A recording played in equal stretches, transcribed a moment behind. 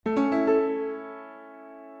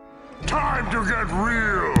Time to get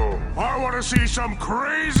real. I want to see some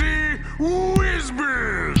crazy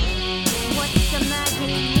whiz-biz. What's the magic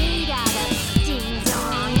made out of,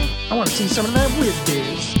 ding-dong? I want to see some of that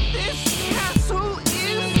whiz-biz. This castle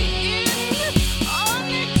is in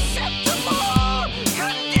unacceptable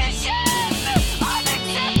condition!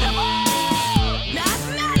 Unacceptable!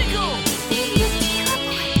 Mathematical! You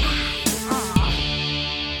can't like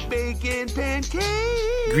that. Bacon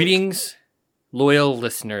pancake! Greetings, loyal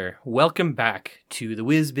listener. Welcome back to the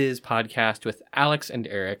Whiz Biz podcast with Alex and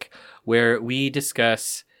Eric, where we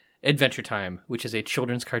discuss Adventure Time, which is a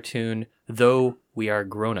children's cartoon, though we are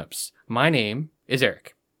grown-ups. My name is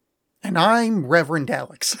Eric. And I'm Reverend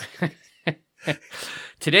Alex.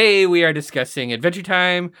 Today we are discussing Adventure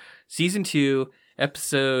Time, Season 2,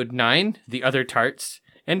 Episode 9, The Other Tarts,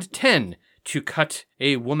 and 10, To Cut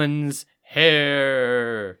a Woman's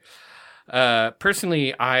Hair.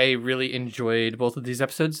 Personally, I really enjoyed both of these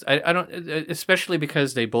episodes. I don't, especially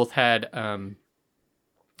because they both had,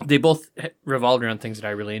 they both revolved around things that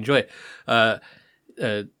I really enjoy.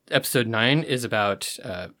 Episode 9 is about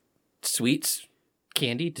sweets,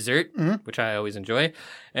 candy, dessert, which I always enjoy.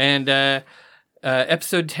 And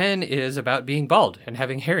episode 10 is about being bald and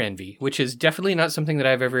having hair envy, which is definitely not something that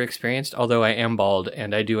I've ever experienced, although I am bald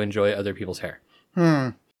and I do enjoy other people's hair.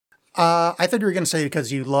 I thought you were going to say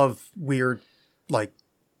because you love weird, like,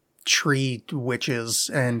 tree witches,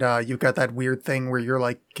 and you've got that weird thing where you're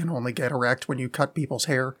like, can only get erect when you cut people's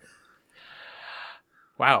hair.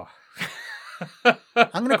 Wow. I'm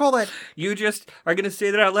going to call that You just are going to say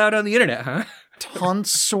that out loud on the internet, huh?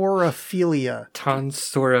 tonsorophilia.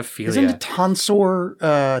 Tonsorophilia. Isn't a tonsor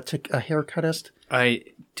a haircutist? I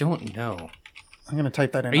don't know. I'm going to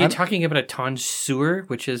type that in. Are you talking about a tonsure,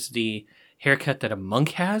 which is the haircut that a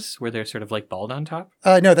monk has, where they're sort of like bald on top?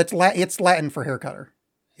 No, that's it's Latin for haircutter,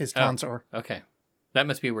 is tonsor. Okay. That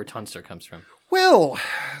must be where tonsor comes from. Well,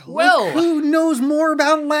 look who knows more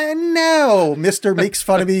about Latin now? Mr. makes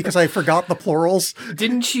fun of me because I forgot the plurals.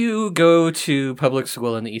 Didn't you go to public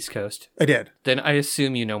school on the East Coast? I did. Then I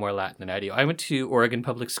assume you know more Latin than I do. I went to Oregon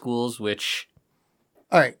public schools, which...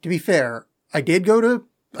 All right, to be fair, I did go to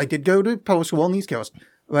public school on the East Coast,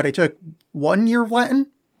 but I took 1 year of Latin,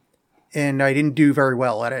 and I didn't do very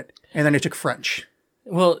well at it. And then I took French.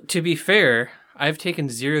 Well, to be fair, I've taken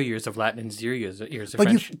 0 years of Latin and 0 years of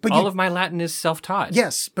French. All of my Latin is self-taught.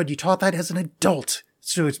 Yes, but you taught that as an adult,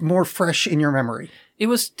 so it's more fresh in your memory. It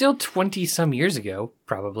was still 20-some years ago,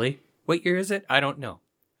 probably. What year is it? I don't know.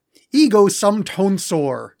 Ego sum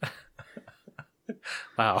tonsor.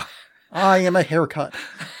 Wow. I am a haircut.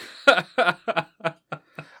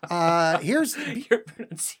 Here's... Your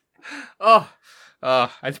pronunciation.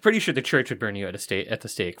 I'm pretty sure the church would burn you at the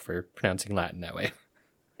stake for pronouncing Latin that way.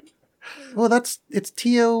 Well, it's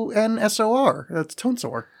tonsor. That's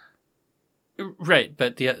tonsor. Right,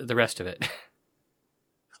 but the rest of it.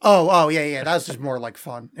 Oh, yeah. That was just more like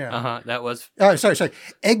fun. Yeah. That was... sorry.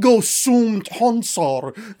 Ego sum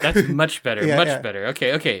tonsor. That's much better, better.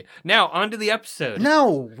 Okay. Now, on to the episode.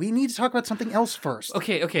 No, we need to talk about something else first.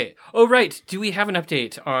 Okay. Oh, right. Do we have an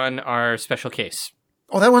update on our special case?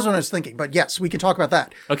 Oh, that wasn't what I was thinking, but yes, we can talk about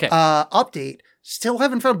that. Okay. Update. Still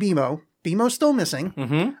haven't found BMO. BMO's still missing.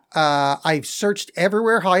 Mm-hmm. I've searched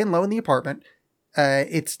everywhere high and low in the apartment.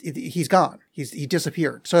 He's gone. He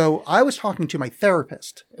disappeared. So I was talking to my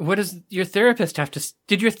therapist. What does your therapist have to...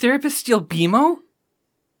 Did your therapist steal BMO?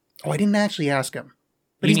 Oh, I didn't actually ask him.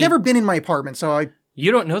 But he's never been in my apartment, so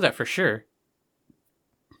You don't know that for sure.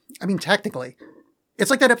 I mean, technically.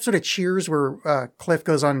 It's like that episode of Cheers where Cliff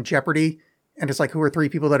goes on Jeopardy, and it's like, who are 3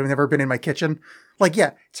 people that have never been in my kitchen? Like,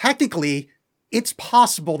 yeah, technically... It's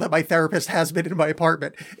possible that my therapist has been in my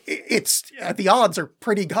apartment. The odds are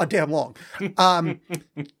pretty goddamn long. I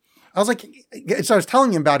was like, so I was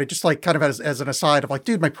telling him about it, just like kind of as an aside of like,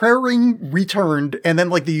 dude, my prayer ring returned, and then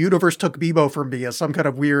like the universe took Bebo from me as some kind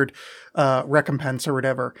of weird recompense or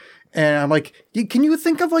whatever. And I'm like, can you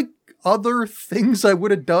think of like other things I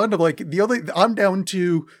would have done? I'm like, I'm down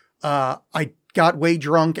to I got way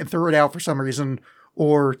drunk and threw it out for some reason,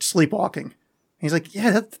 or sleepwalking. He's like, yeah,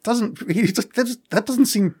 that doesn't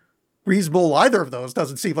seem reasonable. Either of those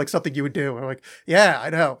doesn't seem like something you would do. I'm like, yeah, I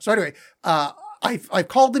know. So anyway, I've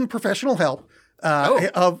called in professional help.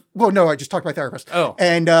 No, I just talked to my therapist. Oh.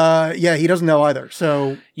 And he doesn't know either.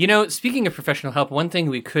 So, speaking of professional help, one thing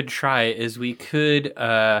we could try is we could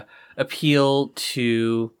appeal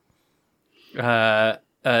to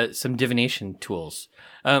some divination tools.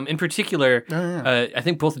 In particular, I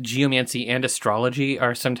think both geomancy and astrology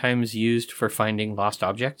are sometimes used for finding lost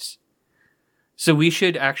objects. So we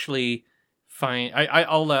should actually find.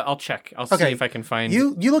 I'll check. I'll see Okay. if I can find.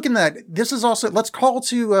 You look in that. This is also, let's call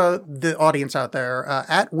to the audience out there,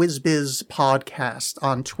 at WizBiz Podcast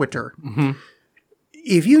on Twitter. Mm-hmm.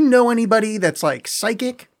 If you know anybody that's like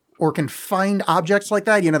psychic or can find objects like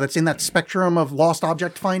that, that's in that spectrum of lost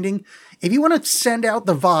object finding, if you want to send out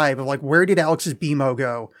the vibe of like, where did Alex's BMO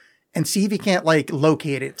go, and see if you can't like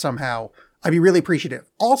locate it somehow, I'd be really appreciative.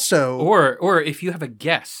 Also, or if you have a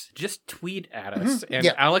guess, just tweet at us, and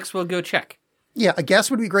Yeah. Alex will go check. yeah, a guess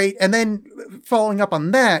would be great. And then following up on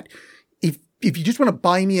that, if you just want to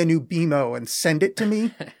buy me a new BMO and send it to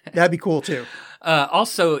me, that'd be cool too.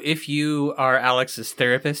 Also, if you are Alex's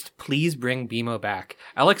therapist, please bring BMO back.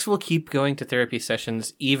 Alex will keep going to therapy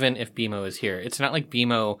sessions even if BMO is here. It's not like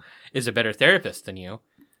BMO is a better therapist than you.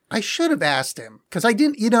 I should have asked him because I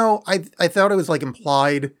didn't. I thought it was like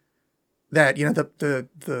implied that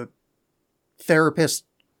the therapist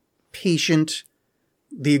patient,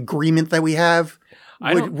 the agreement that we have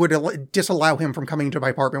would disallow him from coming to my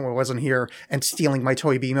apartment when I wasn't here and stealing my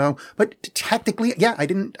toy BMO. But technically, yeah, I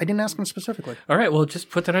didn't ask him specifically. All right, well, just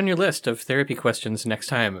put that on your list of therapy questions next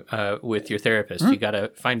time with your therapist. You got to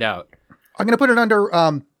find out. I'm gonna put it under.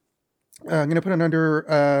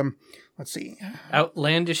 Let's see.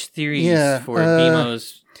 Outlandish theories for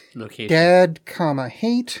BMO's location. Dad,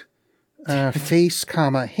 hate. Face,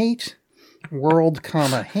 hate. World,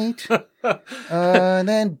 hate. And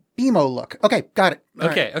then BMO look. Okay, got it. All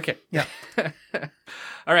right. Okay. Yeah.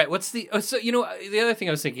 All right. What's the? So the other thing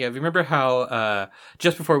I was thinking of. Remember how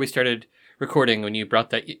just before we started recording, when you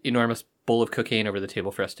brought that enormous bowl of cocaine over the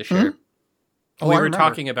table for us to share, Oh, we I were remember.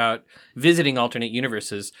 talking about visiting alternate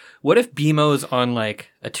universes. What if BMO's on like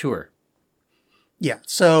a Yeah.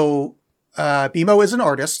 So BMO is an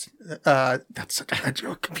artist. That's such a bad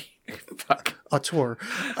joke. Fuck. A tour.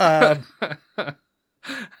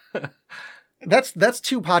 That's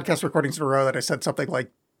two podcast recordings in a row that I said something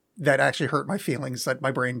like that actually hurt my feelings that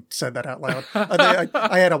my brain said that out loud.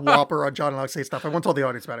 I had a whopper on John and Alex say stuff. I won't tell the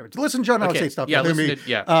audience about it. Listen, John and Alex say stuff. Yeah, Hear me. listen to,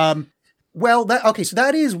 yeah. So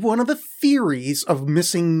that is one of the theories of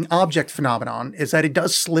missing object phenomenon is that it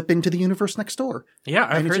does slip into the universe next door. Yeah,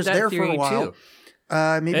 I've and it's heard just that there for theory a while. too.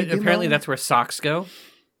 Maybe Apparently, BMO? that's where socks go.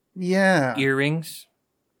 Yeah. Earrings,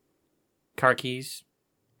 car keys.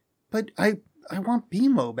 But I want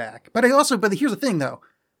BMO back. But here's the thing though.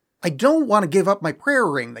 I don't want to give up my prayer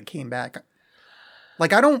ring that came back.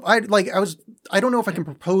 Like I don't know if I can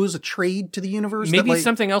propose a trade to the universe. Maybe that,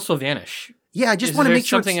 something else will vanish. Yeah, I just want to make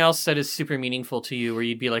sure something else that is super meaningful to you, where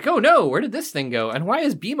you'd be like, "Oh no, where did this thing go? And why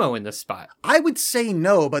is BMO in this spot?" I would say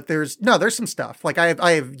no, but there's some stuff. Like I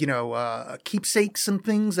have keepsakes and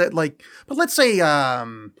things that like. But let's say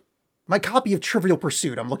my copy of Trivial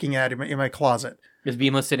Pursuit I'm looking at in my closet. Is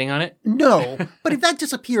BMO sitting on it? No, but if that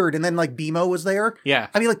disappeared and then like BMO was there, Yeah.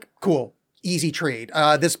 I'd be like, cool, easy trade.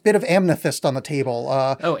 This bit of amethyst on the table.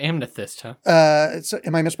 Oh, amethyst, huh? So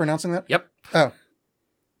am I mispronouncing that? Yep. Oh,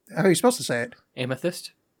 how are you supposed to say it?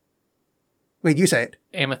 Amethyst. Wait, you say it.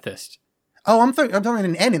 Amethyst. Oh, I'm throwing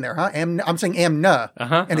an N in there, huh? I'm saying amna,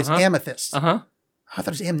 Uh-huh, and it's amethyst. Uh huh. I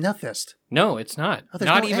thought it was amnethist. No, it's not. Oh, there's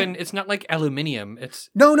Not no even. M. It's not like aluminium. It's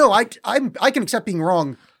No, I can accept being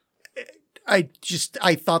wrong. I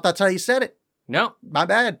thought that's how you said it. no. My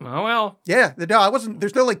bad. Oh well. Yeah, no, I wasn't.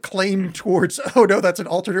 There's no like claim towards. Oh no, that's an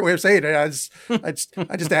alternate way of saying it. I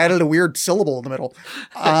just added a weird syllable in the middle.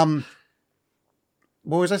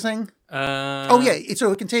 What was I saying? Oh yeah,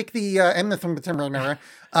 so it can take the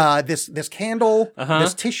this candle,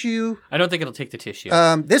 this tissue. I don't think it'll take the tissue.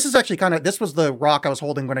 This is actually this was the rock I was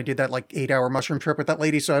holding when I did that like 8-hour mushroom trip with that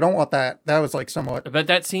lady. So I don't want that. That was like somewhat. But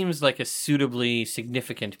that seems like a suitably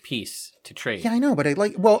significant piece to trade. Yeah, I know, but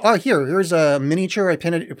here's a miniature I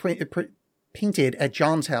painted at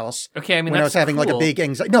John's house. Okay, I mean, when I was that's having like a cool. big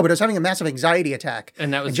anxiety. No, but I was having a massive anxiety attack.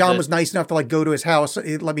 And that was John the- was nice enough to like go to his house.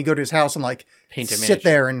 It let me go to his house and like Paint a sit miniature.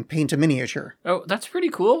 there and paint a miniature. Oh, that's pretty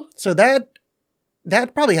cool. So that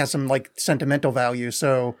probably has some like sentimental value.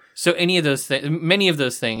 So So many of those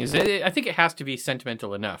things, I think it has to be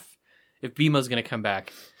sentimental enough. If BMO's going to come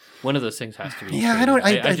back, one of those things has to be. yeah,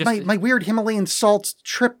 traded. my weird Himalayan salt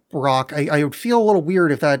trip rock. I would feel a little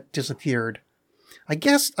weird if that disappeared. I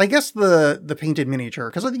guess the painted miniature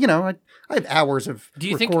because I have hours of Do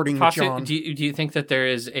you think recording with John. do you think that there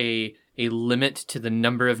is a limit to the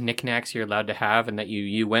number of knickknacks you're allowed to have, and that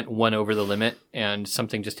you went one over the limit, and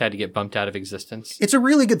something just had to get bumped out of existence? It's a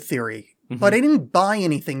really good theory, but I didn't buy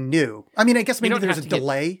anything new. I mean, I guess maybe don't there's have a to get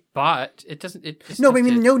delay. But it doesn't. It just No, but I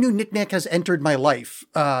mean, doesn't- no new knickknack has entered my life.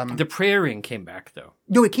 The prayer ring came back though.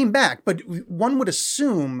 No, it came back, but one would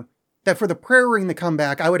assume that for the prayer ring to come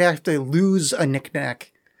back, I would have to lose a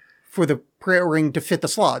knickknack for the prayer ring to fit the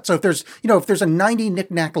slot. So if there's a 90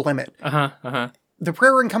 knick-knack limit, the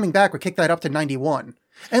prayer ring coming back would kick that up to 91.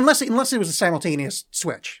 Unless it was a simultaneous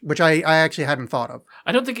switch, which I actually hadn't thought of.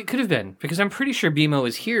 I don't think it could have been, because I'm pretty sure BMO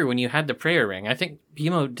was here when you had the prayer ring. I think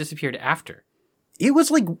BMO disappeared after. It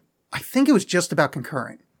was I think it was just about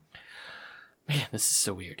concurrent. Man, this is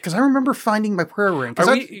so weird. Because I remember finding my prayer ring.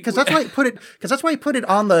 Because that's why I put it. Because that's why I put it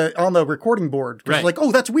on the recording board. Right. Like,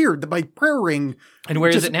 oh, that's weird. My prayer ring. And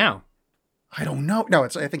where is it now? I don't know. No,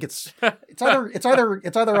 I think it's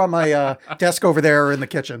either on my desk over there or in the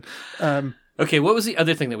kitchen. Okay, what was the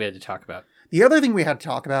other thing that we had to talk about? The other thing we had to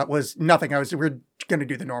talk about was nothing. We're going to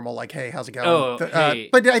do the normal, like, hey, how's it going? Oh, hey.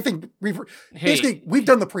 But I think basically we've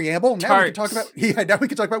done the preamble. Now we can talk about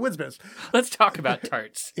WizBiz. Let's talk about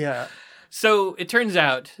tarts. Yeah. So it turns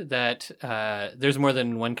out that there's more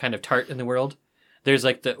than one kind of tart in the world. There's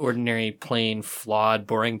like the ordinary, plain, flawed,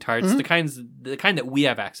 boring tarts, the kind that we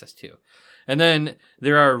have access to. And then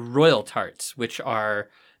there are royal tarts, which are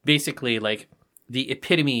basically like the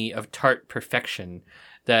epitome of tart perfection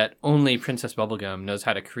that only Princess Bubblegum knows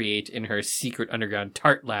how to create in her secret underground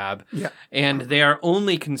tart lab. Yeah. And they are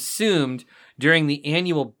only consumed during the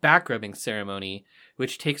annual backrubbing ceremony,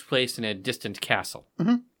 which takes place in a distant castle.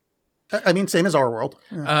 Mm-hmm. I mean, same as our world.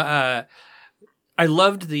 Yeah. I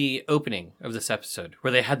loved the opening of this episode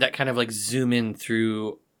where they had that kind of like zoom in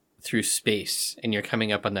through space and you're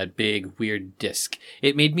coming up on that big weird disc.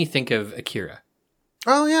 It made me think of Akira.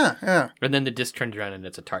 Oh, yeah, yeah. And then the disc turns around and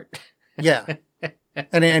it's a tart. Yeah.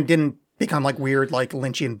 And it didn't become like weird, like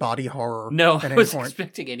Lynchian body horror. No, I wasn't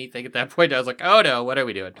expecting anything at that point. I was like, oh no, what are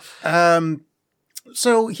we doing?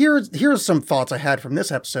 So here's some thoughts I had from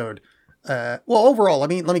this episode. Well, overall, let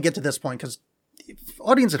me get to this point because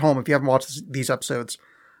audience at home, if you haven't watched these episodes,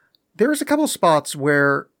 there's a couple of spots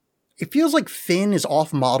where it feels like Finn is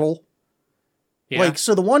off model. Yeah. Like,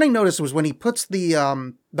 so the one I noticed was when he puts the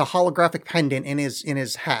holographic pendant in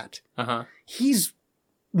his hat. Uh-huh. He's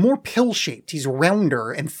more pill-shaped. He's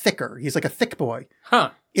rounder and thicker. He's like a thick boy.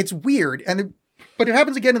 Huh. It's weird. But it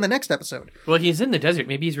happens again in the next episode. Well, he's in the desert.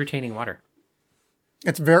 Maybe he's retaining water.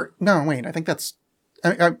 No, wait, I think that's,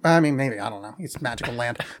 I mean, maybe, I don't know. It's magical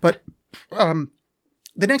land. But the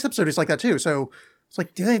next episode is like that too. So it's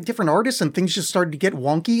like, do they have different artists and things just started to get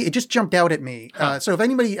wonky? It just jumped out at me. Huh. So if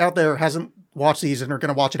anybody out there hasn't watched these and are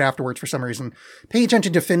going to watch it afterwards for some reason, pay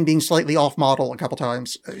attention to Finn being slightly off model a couple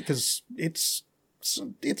times because it's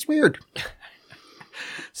weird.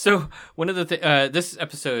 So one of the this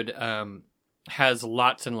episode has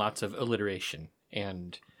lots and lots of alliteration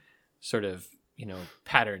and sort of,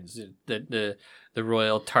 patterns. The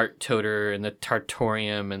royal tart toter and the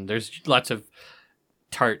tartorium, and there's lots of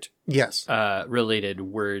tart related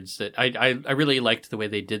words that I really liked the way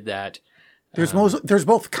they did that. There's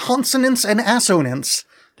both consonants and assonance.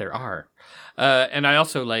 There are. And I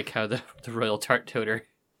also like how the royal tart toter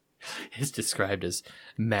is described as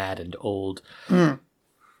mad and old. Mm.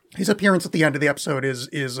 His appearance at the end of the episode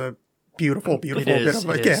is a beautiful bit of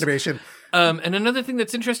animation. And another thing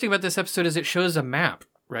that's interesting about this episode is it shows a map,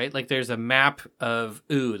 right? Like there's a map of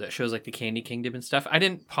Ooh that shows like the Candy Kingdom and stuff. I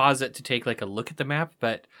didn't pause it to take like a look at the map,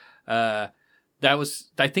 but I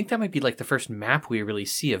think that might be like the first map we really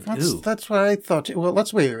see of Ooh. That's what I thought. Well,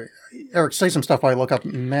 let's wait. Eric, say some stuff while I look up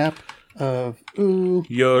map of Ooh.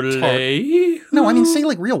 Yodel. No, I mean say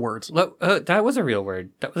like real words. That was a real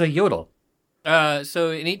word. That was a yodel.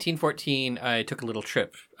 So in 1814, I took a little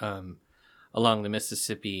trip along the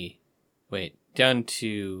Mississippi. Down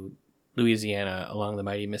to Louisiana along the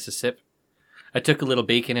mighty Mississippi. I took a little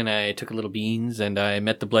bacon and I took a little beans and I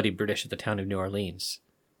met the bloody British at the town of New Orleans.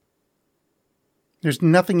 There's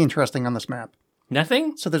nothing interesting on this map.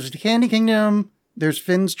 Nothing? So there's the Candy Kingdom, there's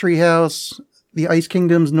Finn's treehouse, the Ice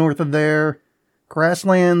Kingdom's north of there,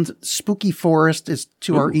 Grasslands, Spooky Forest is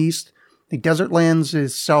to our east, the Desert Lands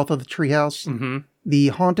is south of the treehouse, the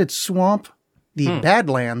Haunted Swamp, the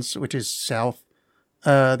Badlands, which is south,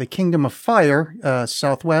 the Kingdom of Fire,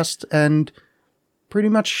 southwest, and pretty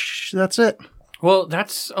much that's it. Well,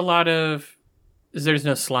 that's a lot of... There's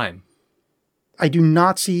no slime. I do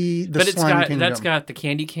not see the slime kingdom. That's got the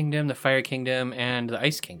Candy Kingdom, the Fire Kingdom, and the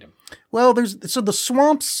Ice Kingdom. Well, so the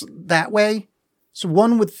swamps that way, so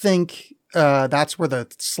one would think that's where the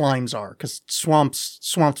slimes are, because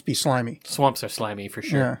swamps be slimy. Swamps are slimy, for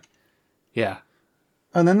sure. Yeah.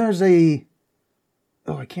 And then there's I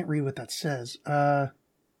can't read what that says.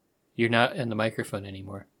 You're not in the microphone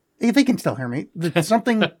anymore. They can still hear me. There's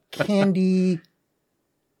something candy.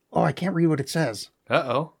 Oh, I can't read what it says.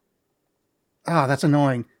 Uh-oh. Ah, that's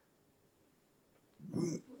annoying.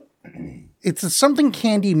 It's something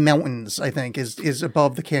Candy Mountains, I think, is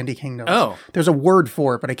above the Candy Kingdom. Oh. There's a word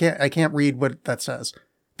for it, but I can't read what that says.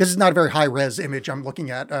 This is not a very high-res image I'm looking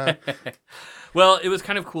at. Well, it was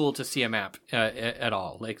kind of cool to see a map at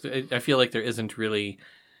all. Like, I feel like there isn't really...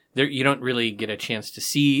 you don't really get a chance to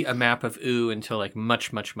see a map of Ooh until like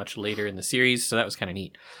much, much, much later in the series, so that was kind of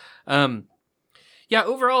neat. Yeah,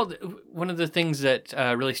 overall, one of the things that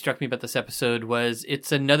really struck me about this episode was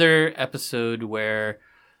it's another episode where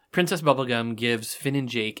Princess Bubblegum gives Finn and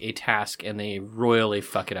Jake a task and they royally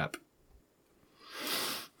fuck it up.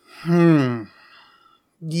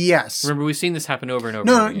 Yes. Remember, we've seen this happen over and over.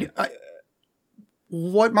 No, again.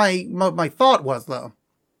 what my thought was, though,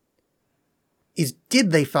 is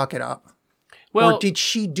did they fuck it up? Well, or did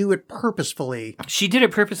she do it purposefully? she did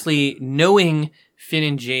it purposely, knowing Finn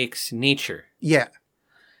and Jake's nature. Yeah.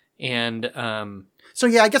 And So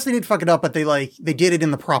yeah, I guess they did fuck it up, but they did it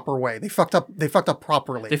in the proper way. They fucked up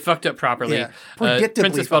properly. they fucked up properly. Yeah.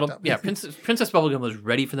 Predictably fucked up. Princess Bubblegum was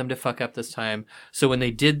ready for them to fuck up this time. So when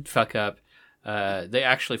they did fuck up, they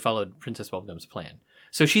actually followed Princess Bubblegum's plan.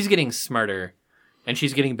 So she's getting smarter, and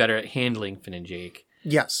she's getting better at handling Finn and Jake.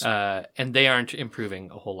 Yes. And they aren't improving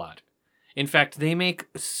a whole lot. In fact, they make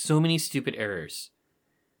so many stupid errors.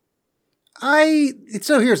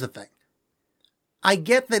 So here's the thing. I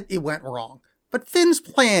get that it went wrong, but Finn's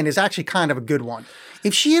plan is actually kind of a good one.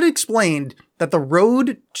 If she had explained that the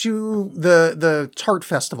road to the Tart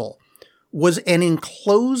Festival was an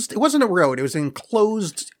enclosed, it wasn't a road, it was an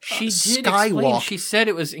enclosed She did skywalk. explain. She said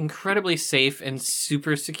it was incredibly safe and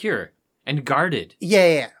super secure and guarded.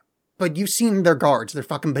 Yeah. But you've seen their guards. They're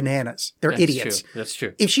fucking bananas. They're idiots. That's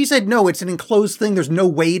true. If she said, no, it's an enclosed thing, there's no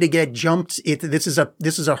way to get jumped. This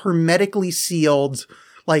is a hermetically sealed,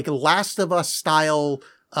 like Last of Us style,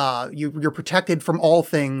 you're protected from all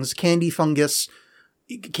things, candy fungus,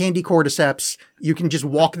 candy cordyceps. You can just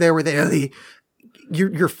walk there with it.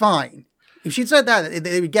 You're fine. If she'd said that,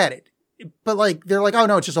 they would get it. But like, they're like, oh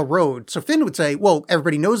no, it's just a road. So Finn would say, well,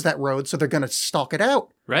 everybody knows that road, so they're going to stalk it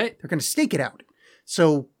out. Right? They're going to stake it out.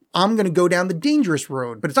 So I'm going to go down the dangerous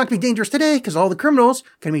road, but it's not going to be dangerous today because all the criminals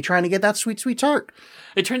going to be trying to get that sweet, sweet tart.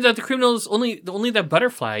 It turns out the criminals, only the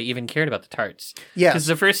butterfly even cared about the tarts. Yes.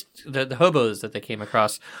 Because the hobos that they came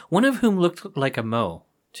across, one of whom looked like a Mo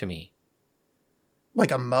to me.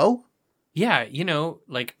 Like a Mo? Yeah,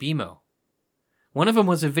 like BMO. One of them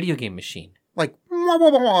was a video game machine. Like, wah, wah,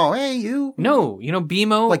 wah, wah, hey, you. No,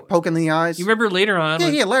 BMO. Like poking the eyes. You remember later on?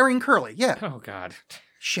 Yeah, Larry and Curly. Yeah. Oh, God.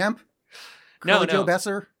 Shemp? No, Curly Joe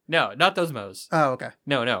Besser? No, not those Mo's. Oh, okay.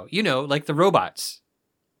 No. Like the robots.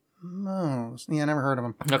 Mo's. Yeah, I never heard of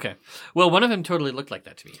them. Okay. Well, one of them totally looked like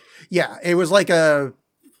that to me. Yeah, it was like a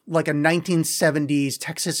 1970s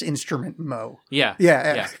Texas Instrument Mo. Yeah.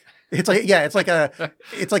 Yeah. It's like that's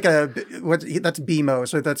BMO,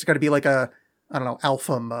 so that's got to be like a, I don't know,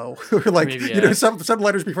 Alpha Mo, or like, Maybe, yeah. some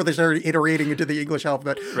letters before they started iterating into the English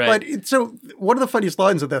alphabet. Right. But so one of the funniest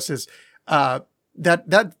lines of this is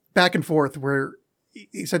that back and forth where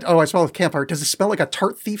he said, "Oh, I smell a campfire. Does it smell like a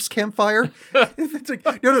tart thief's campfire?" It's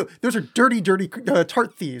like, no, those are dirty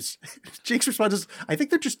tart thieves. Jake's response is, "I think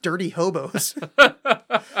they're just dirty hobos."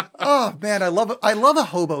 Oh man, I love a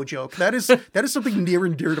hobo joke. That is something near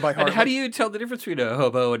and dear to my heart. And how do you tell the difference between a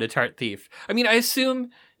hobo and a tart thief? I mean, I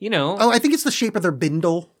assume, Oh, I think it's the shape of their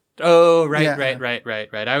bindle. Oh, right, Yeah.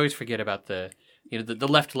 right. I always forget about the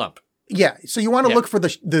left lump. Yeah, so you want to look for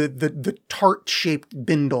the tart-shaped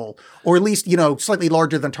bindle, or at least, slightly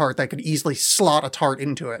larger than tart that could easily slot a tart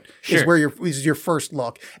into it. Sure. Is your first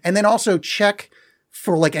look. And then also check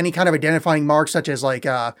for like any kind of identifying marks, such as like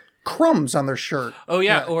crumbs on their shirt. Oh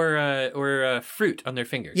yeah, or fruit on their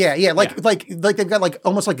fingers. Yeah, like they've got like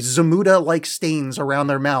almost like Zamuda-like stains around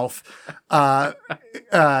their mouth, but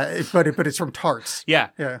it's from tarts. Yeah.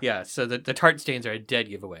 So the tart stains are a dead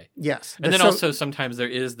giveaway. Yes, And then also sometimes there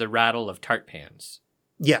is the rattle of tart pans.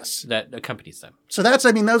 Yes, that accompanies them. So those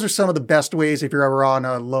are some of the best ways if you're ever on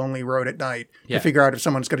a lonely road at night to figure out if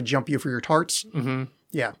someone's going to jump you for your tarts. Mm-hmm.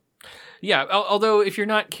 Yeah. Yeah. Although if you're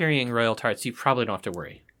not carrying royal tarts, you probably don't have to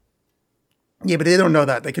worry. Yeah, but they don't know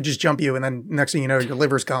that. They could just jump you, and then next thing you know, your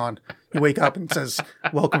liver's gone. You wake up and it says,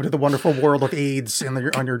 "Welcome to the wonderful world of AIDS"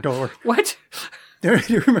 on your door. What? Do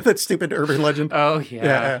you remember that stupid urban legend? Oh,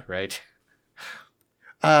 yeah. Right.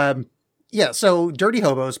 Yeah, so dirty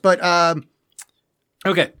hobos. But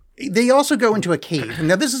okay. They also go into a cave.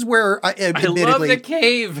 Now, this is where, I love the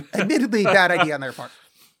cave. Admittedly, bad idea on their part.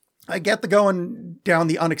 I get the going down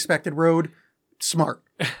the unexpected road. Smart.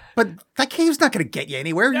 But that cave's not going to get you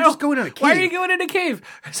anywhere. You're just going in a cave. Why are you going in a cave?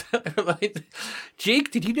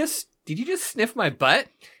 Jake, did you just sniff my butt?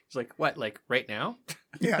 He's like, what? Like right now?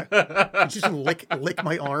 Yeah. Just lick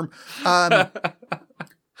my arm.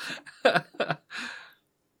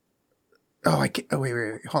 Oh, wait.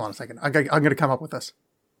 Hold on a second. I'm going to come up with this.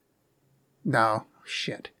 No.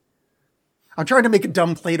 Shit. I'm trying to make a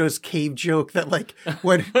dumb Plato's cave joke that, like,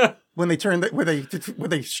 when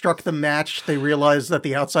they struck the match, they realized that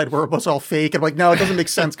the outside world was all fake. And I'm like, no, it doesn't make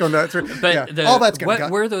sense going to. But all that's going to.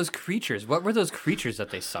 What were those creatures? What were those creatures that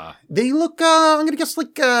they saw? They look. I'm going to guess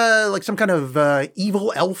like some kind of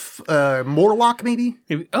evil elf, Morlock, maybe.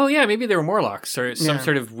 Oh yeah, maybe they were Morlocks or some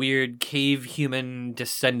sort of weird cave human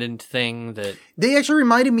descendant thing that. They actually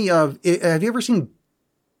reminded me of. Have you ever seen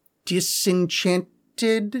Disenchanted?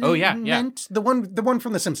 Oh yeah. The one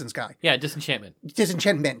from the Simpsons guy. Yeah, disenchantment.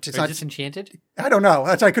 Disenchantment. It's or not disenchanted. I don't know.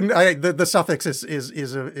 That's I couldn't. The suffix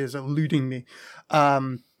is eluding me.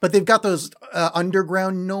 But they've got those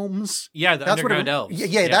underground gnomes. Yeah, that's underground elves.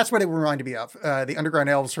 Yeah, that's what it reminded me of. The underground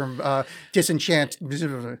elves from Disenchant.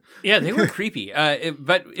 Yeah, they were creepy.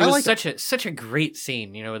 But it was like such a great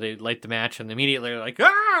scene. You know, where they light the match and immediately they're like,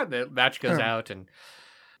 ah, the match goes out. And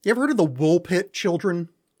you ever heard of the Wool Pit children?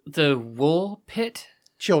 The Wool Pit?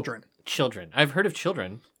 Children. I've heard of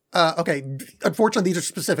children. Okay. Unfortunately, these are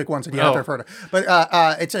specific ones that you have to have heard of. But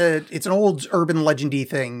it's an old urban legendy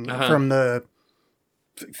thing from the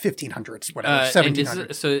 1500s, whatever,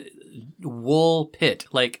 1700s. So Wool Pit,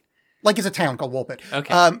 like it's a town called Wool Pit.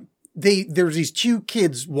 Okay. There's these two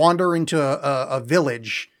kids wander into a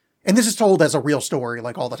village. And this is told as a real story,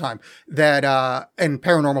 like all the time, that, and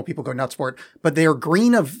paranormal people go nuts for it, but they're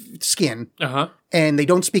green of skin, and they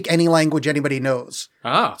don't speak any language anybody knows.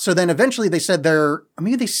 So then eventually they said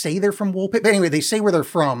maybe they say they're from Woolpit, but anyway, they say where they're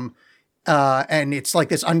from, and it's like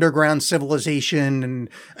this underground civilization, and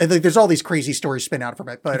there's all these crazy stories spin out from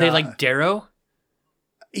it. But are they like Darrow?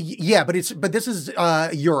 Yeah, but this is,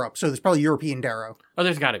 Europe, so there's probably European Darrow. Oh,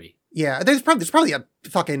 there's gotta be. Yeah, there's probably a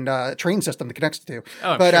fucking train system that connects the two.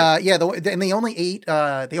 Oh, but sure. And they only ate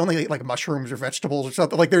like mushrooms or vegetables or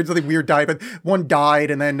something. Like there's something weird diet, but one died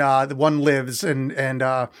and then the one lives and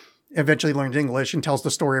eventually learns English and tells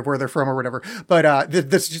the story of where they're from or whatever. But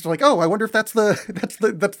this is just like, oh, I wonder if that's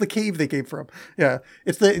the cave they came from. Yeah,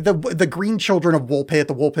 it's the green children of Woolpit,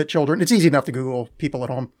 the Woolpit children. It's easy enough to Google, people at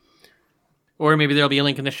home. Or maybe there'll be a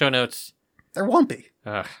link in the show notes. There won't be.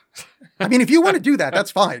 I mean, if you want to do that,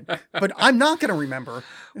 that's fine. But I'm not going to remember.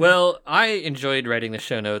 Well, I enjoyed writing the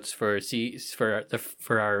show notes for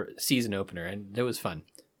our season opener, and it was fun.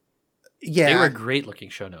 Yeah, they were great looking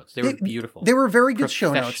show notes. They were beautiful. They were very good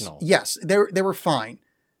show notes. Yes, they were fine.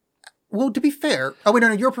 Well, to be fair, oh wait,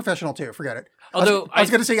 no, you're a professional too. Forget it. Although I was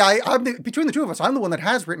going to say, I'm between the two of us, I'm the one that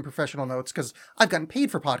has written professional notes because I've gotten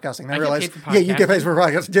paid for podcasting. And I realized, yeah, you get paid for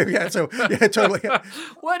podcasting too. Yeah, so yeah, totally. Yeah.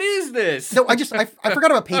 What is this? No, I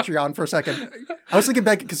forgot about Patreon for a second. I was thinking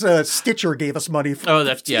back because Stitcher gave us money.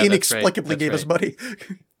 Inexplicably gave us money.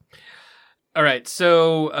 All right,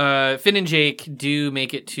 so Finn and Jake do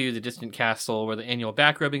make it to the distant castle where the annual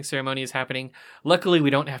back rubbing ceremony is happening. Luckily, we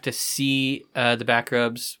don't have to see the back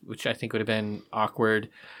rubs, which I think would have been awkward.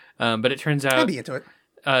 But it turns out I'd be into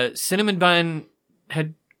it. Cinnamon Bun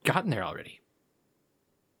had gotten there already.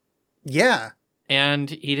 Yeah. And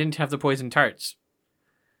he didn't have the poison tarts.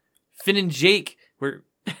 Finn and Jake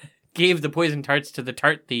gave the poison tarts to the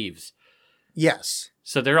tart thieves. Yes.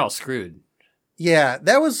 So they're all screwed. Yeah,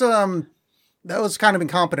 that was kind of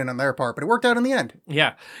incompetent on their part, but it worked out in the end.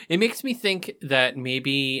 Yeah. It makes me think that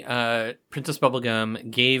maybe Princess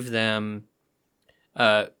Bubblegum gave them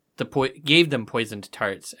poisoned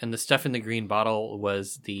tarts, and the stuff in the green bottle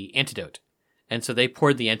was the antidote. And so they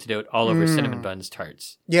poured the antidote all over Cinnamon Bun's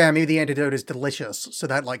tarts. Yeah, maybe the antidote is delicious, so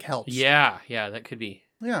that helps. Yeah, that could be.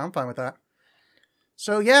 Yeah, I'm fine with that.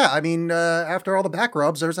 So yeah, I mean, after all the back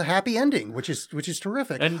rubs, there's a happy ending, which is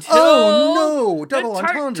terrific. Until double the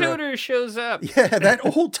entendre. Tart Toter shows up. Yeah, that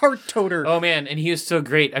old Tart Toter. Oh man, and he was so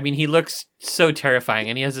great. I mean, he looks so terrifying,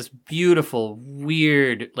 and he has this beautiful,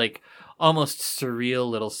 weird, like almost surreal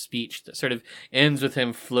little speech that sort of ends with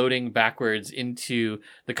him floating backwards into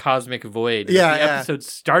the cosmic void that the episode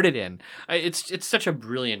started in. It's such a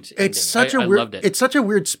brilliant ending. I loved it. It's such a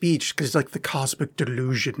weird speech because like the cosmic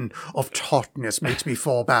delusion of tautness makes me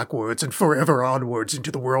fall backwards and forever onwards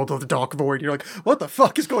into the world of the dark void. You're like, what the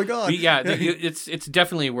fuck is going on? Yeah, it's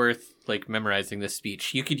definitely worth like memorizing this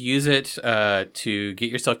speech. You could use it to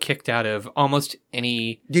get yourself kicked out of almost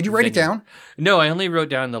any. Did you write it down? No, I only wrote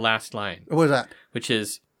down the last line. What was that? Which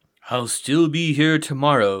is, "I'll still be here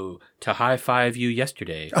tomorrow to high five you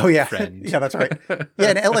yesterday." Oh yeah, friend. Yeah, that's right. Yeah,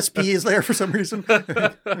 and LSP is there for some reason.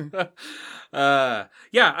 I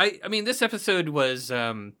mean, this episode was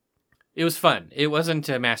It was fun. It wasn't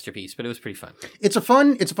a masterpiece, but it was pretty fun. It's a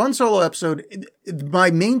fun solo episode.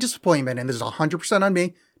 My main disappointment, and this is 100% on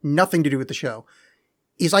me, nothing to do with the show,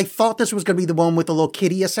 is I thought this was going to be the one with the little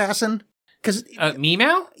kitty assassin. Because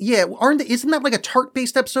Meow? Yeah, isn't that like a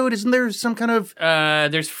tart-based episode? Isn't there some kind of...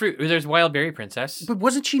 There's fruit. There's Wild Berry Princess. But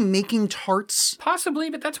wasn't she making tarts? Possibly,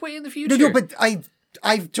 but that's way in the future. No, but I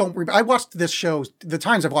don't remember. I watched this show. The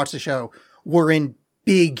times I've watched the show were in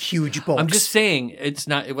big, huge bulks. I'm just saying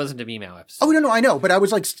it wasn't a Meow episode. Oh, no, I know. But I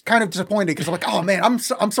was like kind of disappointed because I'm like, oh man, I'm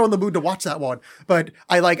so in the mood to watch that one. But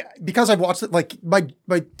because I've watched it, like my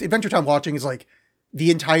Adventure Time watching is like the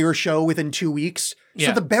entire show within 2 weeks. So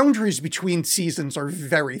Yeah. the boundaries between seasons are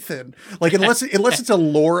very thin. Like unless it's a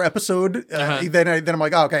lore episode, then I'm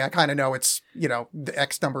like, oh, okay, I kind of know it's, the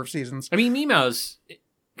X number of seasons. I mean, Meow's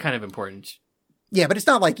kind of important. Yeah, but it's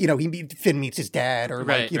not like, Finn meets his dad or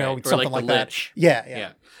Right. something Or like the that. Lich.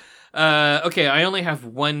 Yeah. Okay, I only have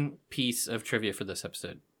one piece of trivia for this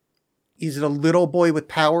episode. He's a little boy with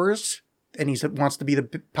powers and he wants to be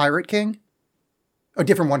the pirate king. Oh,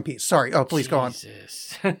 different One Piece. Sorry. Oh, please go on.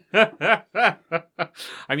 Jesus. I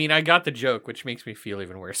mean, I got the joke, which makes me feel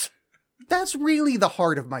even worse. That's really the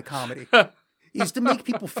heart of my comedy, is to make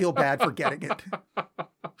people feel bad for getting it.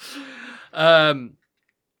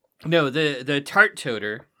 No, the Tart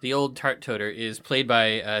Toter, the old Tart Toter, is played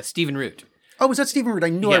by Stephen Root. Oh, is that Stephen Root? I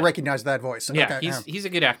knew I Yeah. recognized that voice. Yeah, Okay, he's a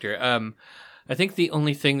good actor. I think the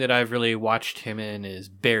only thing that I've really watched him in is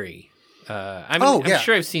Barry. I'm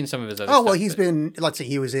sure I've seen some of his other stuff. Oh, well, he's been, let's see,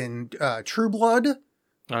 he was in True Blood.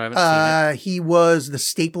 I haven't seen it. He was the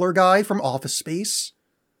stapler guy from Office Space.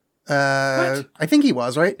 What? I think he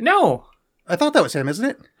was, right? No, I thought that was him, isn't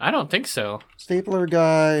it? I don't think so. Stapler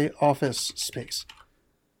guy, Office Space.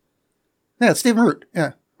 Yeah, it's Stephen Root.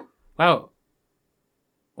 Yeah. Wow.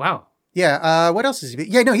 Yeah, what else has he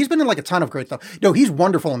been? Yeah, no, he's been in like a ton of great stuff. No, he's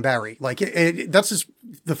wonderful in Barry. Like, that's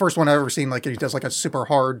the first one I've ever seen. Like, he does like a super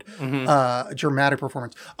hard, dramatic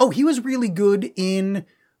performance. Oh, he was really good in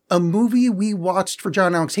a movie we watched for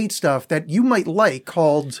John Alex Hate Stuff that you might like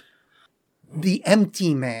called The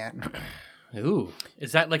Empty Man. Ooh,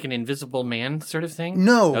 is that like an Invisible Man sort of thing?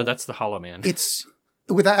 No. Oh, that's the Hollow Man. I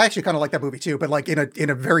actually kind of like that movie too, but like in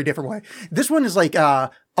a very different way. This one is like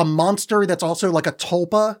a monster that's also like a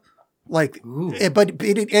tulpa. Like, but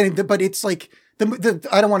it's like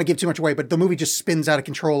I don't want to give too much away, but the movie just spins out of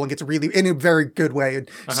control and gets really in a very good way. And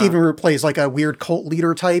Stephen Root plays like a weird cult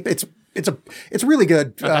leader type. It's really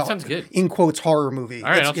good. Oh, that sounds good. In quotes, horror movie. All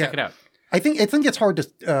right, I'll check it out. I think it's hard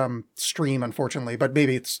to stream, unfortunately, but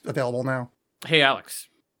maybe it's available now. Hey, Alex.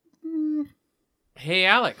 Hey,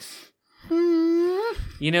 Alex. I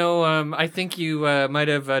think you might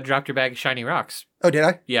have dropped your bag of shiny rocks. Oh, did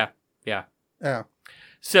I? Yeah. Oh.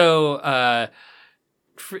 So,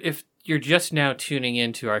 if you're just now tuning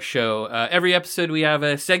into our show, every episode we have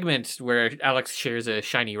a segment where Alex shares a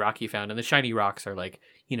shiny rock he found, and the shiny rocks are like,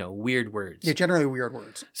 weird words. Yeah, generally weird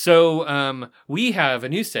words. So, we have a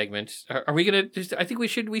new segment. Are we gonna? I think we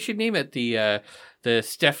should name it the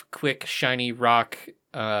Steph Quick Shiny Rock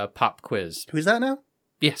Pop Quiz. Who's that now?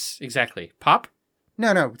 Yes, exactly. Pop?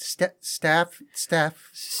 No. Staff.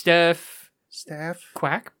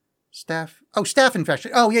 Quack? Staff. Oh, staff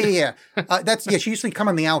infection. Oh, yeah. She used to come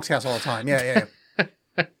on the Alex Cast all the time. Yeah.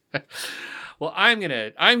 Well, I'm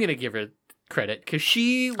gonna give her credit because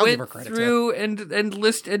she went through and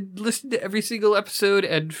listened to every single episode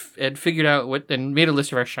and figured out and made a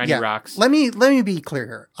list of our shiny rocks. Let me be clear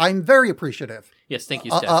here. I'm very appreciative. Yes, thank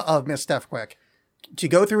you, Steph. Of Miss Steph Quick to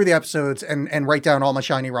go through the episodes and write down all my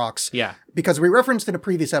shiny rocks. Yeah, because we referenced in a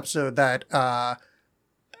previous episode that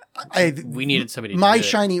we needed somebody. My to do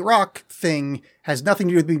shiny rock thing has nothing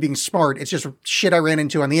to do with me being smart. It's just shit I ran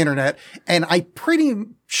into on the internet, and I'm pretty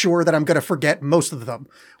sure that I'm going to forget most of them,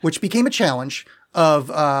 which became a challenge. Is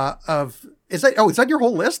that your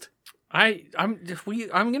whole list? I'm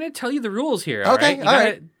going to tell you the rules here. Okay, all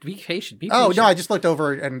right. Be patient. Oh no, I just looked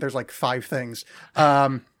over and there's like 5 things.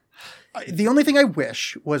 The only thing I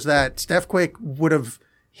wish was that Steph Quick would have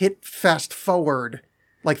hit fast forward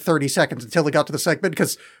like 30 seconds until it got to the segment,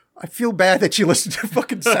 because I feel bad that she listened to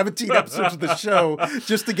fucking 17 episodes of the show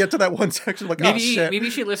just to get to that one section. Like, oh shit. Maybe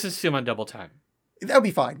she listens to him on double time. That'd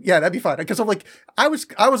be fine. Yeah, that'd be fine. Because I'm like, I was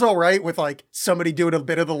all right with like somebody doing a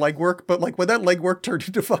bit of the legwork, but like when that legwork turned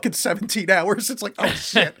into fucking 17 hours, it's like, oh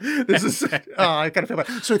shit, this is. I kind of feel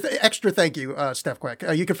bad. So extra thank you, Steph Quick.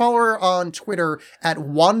 You can follow her on Twitter at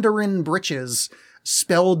Wanderin Britches,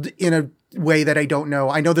 spelled in a way that I don't know.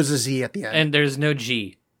 I know there's a Z at the end, and there's no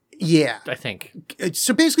G. Yeah, I think.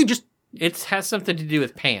 So basically, just It has something to do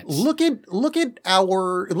with pants. Look at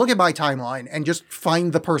my timeline and just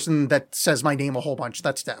find the person that says my name a whole bunch.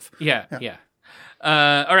 That's Steph. Yeah.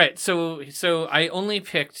 All right. So I only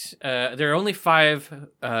picked. There are only 5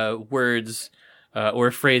 words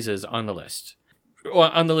or phrases on the list.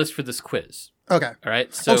 Well, on the list for this quiz. Okay. All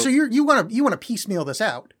right. So you want to piecemeal this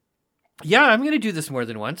out? Yeah, I'm going to do this more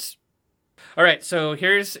than once. All right. So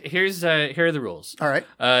here are the rules. All right.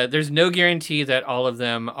 There's no guarantee that all of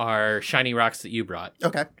them are shiny rocks that you brought.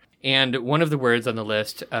 Okay. And one of the words on the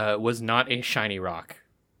list was not a shiny rock.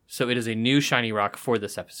 So it is a new shiny rock for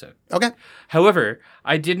this episode. Okay. However,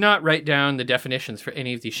 I did not write down the definitions for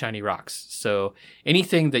any of these shiny rocks. So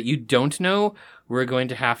anything that you don't know, we're going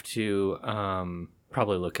to have to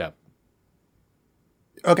probably look up.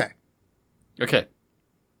 Okay. Okay.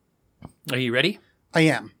 Are you ready? I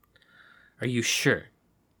am. Are you sure?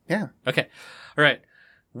 Yeah. Okay. All right.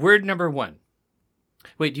 Word number 1.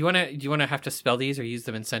 Wait, do you want to have to spell these or use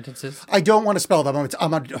them in sentences? I don't want to spell them.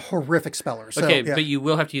 I'm a horrific speller. So, Okay, yeah. but you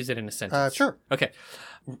will have to use it in a sentence. Sure. Okay.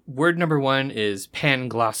 Word number 1 is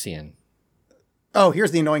Panglossian. Oh,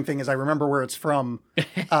 here's the annoying thing: is I remember where it's from,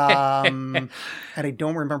 and I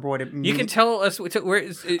don't remember what it means. You can tell us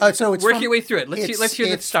where. So it's work from, your way through it. Let's hear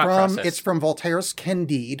the thought process. It's from Voltaire's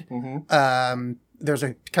Candide. Mm-hmm. There's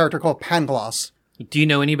a character called Pangloss. Do you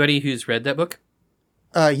know anybody who's read that book?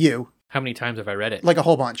 You. How many times have I read it? Like a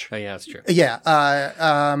whole bunch. Oh, yeah, that's true. Yeah.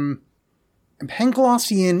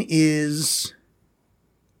 Panglossian is...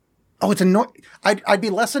 Oh, it's annoying. I'd be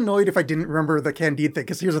less annoyed if I didn't remember the Candide thing,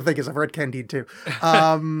 because here's the thing, is I've read Candide too.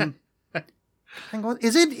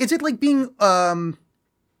 Is it like being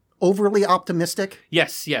overly optimistic?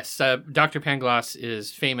 Yes. Dr. Pangloss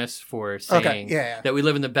is famous for saying that we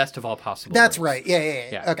live in the best of all possible That's worlds. right.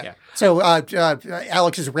 Yeah. Okay. Yeah. So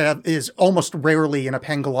Alex is almost rarely in a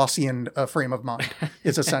Panglossian frame of mind.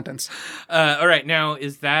 It's a sentence. All right. Now,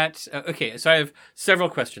 is that okay? So I have several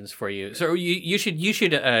questions for you. So you should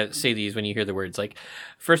say these when you hear the words. Like,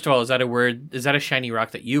 first of all, is that a word? Is that a shiny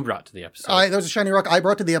rock that you brought to the episode? That was a shiny rock I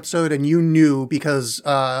brought to the episode, and you knew because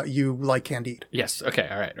you like Candide. Yes. Okay.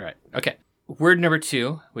 All right. Okay. Word number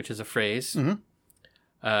 2, which is a phrase. Mm-hmm.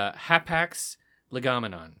 Hapax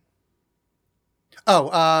legomenon.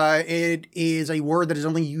 It is a word that is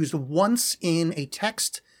only used once in a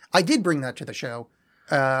text. I did bring that to the show.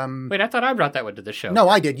 Wait, I thought I brought that one to the show. No,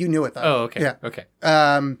 I did. You knew it though. Oh, okay. Yeah. Okay.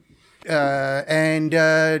 That's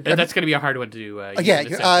going to be a hard one to use in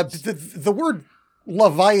a sentence. the word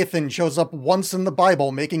Leviathan shows up once in the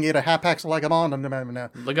Bible, making it a hapax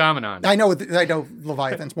legomenon. Legomenon. I know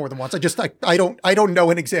Leviathan's more than once. I don't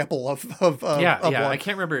know an example of one. I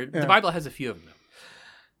can't remember. The Bible has a few of them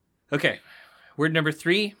though. Okay. Word number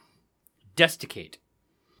 3, desticate.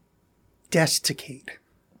 Desticate.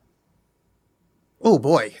 Oh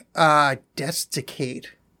boy.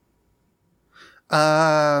 Desticate.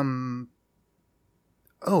 Oh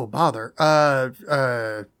bother.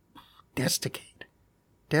 Desticate.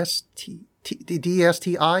 D-S-T-I-C-A-T-E?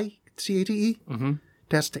 Mm-hmm.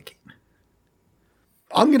 Desticate.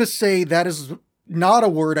 I'm going to say that is not a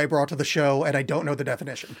word I brought to the show, and I don't know the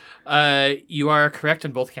definition. You are correct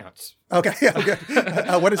on both counts. Okay.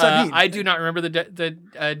 What does that mean? I do not remember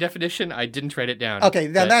the definition. I didn't write it down. Okay,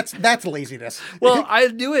 then that's laziness. Well, I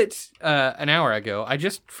knew it an hour ago. I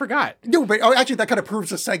just forgot. No, but actually, that kind of proves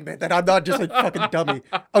the segment that I'm not just a fucking dummy.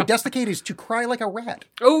 Oh, desticate is to cry like a rat.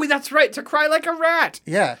 Oh, that's right. To cry like a rat.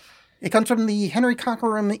 Yeah. It comes from the Henry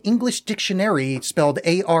Cochrane English Dictionary, spelled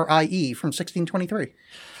A-R-I-E, from 1623.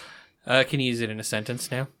 Can you use it in a sentence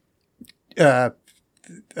now?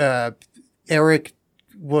 Eric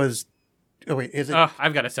was... Oh, wait, is it... Oh,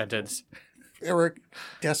 I've got a sentence. Eric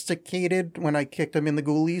desticated when I kicked him in the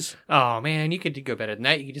ghoulies? Oh, man, you could go better than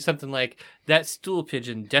that. You could do something like, that stool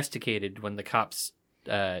pigeon desticated when the cops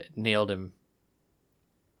nailed him.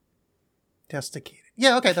 Desticated.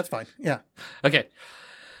 Yeah, okay, that's fine. Yeah. Okay.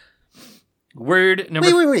 Word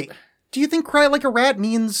number... Wait. Do you think cry like a rat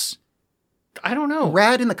means... I don't know.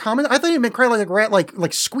 Rat in the comments? I thought it meant cry like a rat,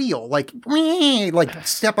 like squeal, like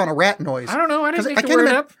step on a rat noise. I don't know. I didn't make the word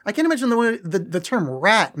up. I can't imagine the term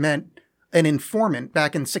rat meant an informant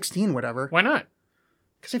back in 16 whatever. Why not?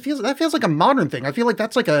 Because that feels like a modern thing. I feel like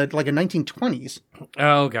that's like a 1920s.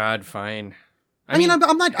 Oh God, fine. I mean,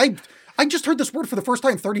 I'm not. I just heard this word for the first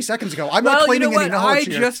time 30 seconds ago. I'm not claiming any knowledge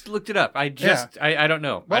here. I just looked it up. I don't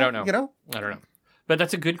know. Well, I don't know. You know? I don't know. But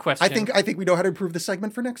that's a good question. I think we know how to improve this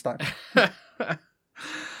segment for next time.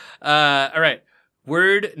 All right.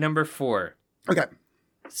 Word number 4. Okay.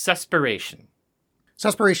 Suspiration.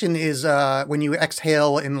 Suspiration is when you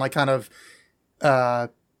exhale in like kind of a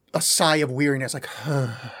sigh of weariness, like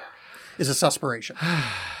is a suspiration.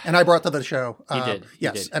 And I brought to the show. You did. You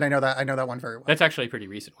Yes, did. and I know that one very well. That's actually a pretty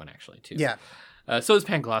recent one, actually, too. Yeah. So is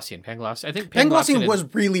Panglossian. I think Panglossian was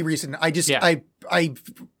really recent. I just, Yeah. I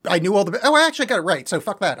knew all the, I actually got it right. So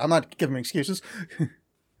fuck that. I'm not giving excuses.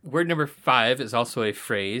 Word number 5 is also a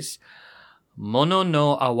phrase. Mono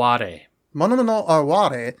no aware. Mono no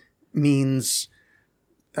aware means,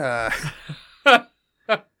 I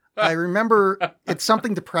remember it's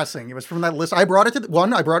something depressing. It was from that list. I brought it to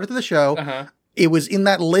the show. Uh-huh. It was in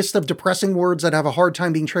that list of depressing words that have a hard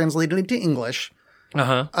time being translated into English.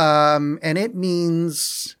 Uh-huh. And it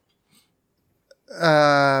means,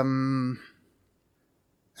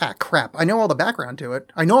 crap. I know all the background to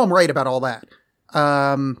it. I know I'm right about all that.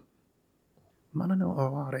 Mono no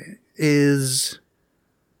aware is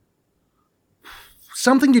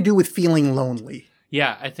something to do with feeling lonely.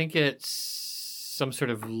 Yeah, I think it's some sort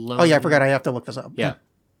of Oh yeah, I forgot. I have to look this up. Yeah.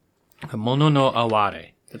 Mono no aware.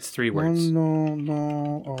 That's 3 words. Mono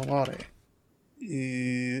no aware.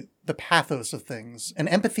 The pathos of things, an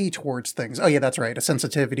empathy towards things. Oh yeah, that's right. A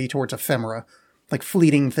sensitivity towards ephemera, like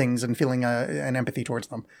fleeting things, and feeling an empathy towards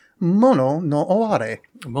them. Mono no aware.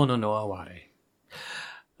 Mono no aware.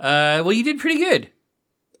 Well, you did pretty good.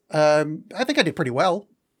 I think I did pretty well.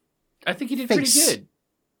 I think you did Face. pretty good.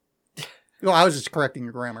 Well, I was just correcting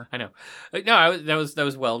your grammar. I know. No, that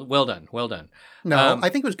was well done. Well done. No, I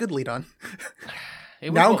think it was goodly done. It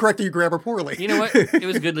was Now I'm well- correcting your grammar poorly. You know what? It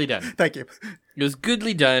was goodly done. Thank you. It was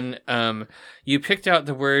goodly done. You picked out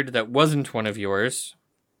the word that wasn't one of yours,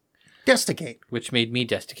 Desticate. which made me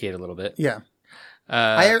desticate a little bit. Yeah.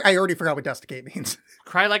 I already forgot what desticate means.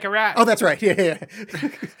 Cry like a rat. Oh, that's right. Yeah.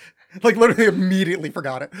 Like literally immediately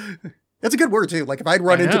forgot it. That's a good word too. Like if I'd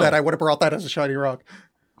run I into know. that, I would have brought that as a shiny rock.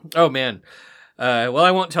 Oh, man. Well, I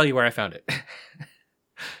won't tell you where I found it.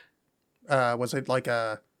 Was it like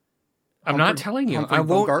a I'm not telling you. Humphrey I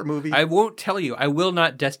won't. Bogart movie? I won't tell you. I will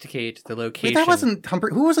not desticate the location. Wait, that wasn't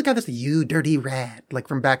Humphrey. Who was the guy that's you dirty rat? Like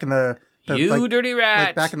from back in the You like, dirty rat.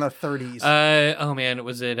 like back in the 30s. Oh man,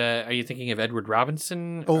 was it? Are you thinking of Edward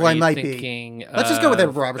Robinson? Oh, Are I you might be. thinking Let's just go with of-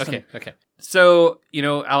 Edward Robinson. Okay. So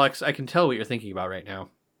Alex, I can tell what you're thinking about right now.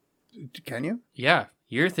 Can you? Yeah,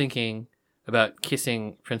 you're thinking about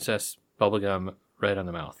kissing Princess Bubblegum right on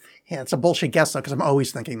the mouth. Yeah, it's a bullshit guess though, because I'm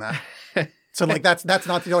always thinking that. So like that's not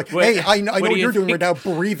you're like, What- hey, I know what what do you you're doing think- right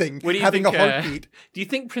now, breathing, What do you having think, a heartbeat. Do you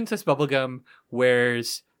think Princess Bubblegum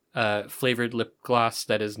wears flavored lip gloss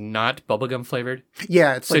that is not bubblegum flavored?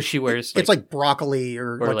 Yeah, it's So like she wears it's like broccoli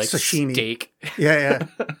or like sashimi. steak. Yeah.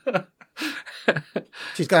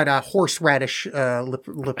 She's got a horseradish lip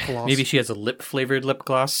gloss. Maybe she has a lip flavored lip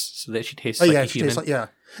gloss so that she tastes Oh like yeah, a she human. tastes like yeah.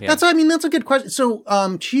 Yeah. That's a good question.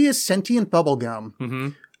 So she is sentient bubblegum. Mm-hmm.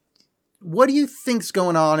 What do you think's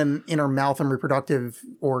going on in her mouth and reproductive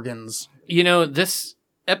organs? This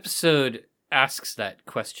episode asks that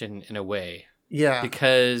question in a way Yeah.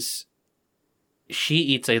 because she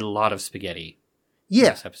eats a lot of spaghetti in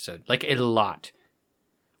Yeah. this episode. Like a lot.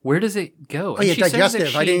 Where does it go? Oh yeah, she says that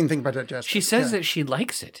digestive. I didn't even think about digestive. She says yeah. that she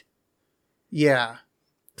likes it. Yeah.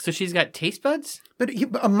 So she's got taste buds? But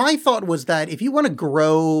my thought was that if you want to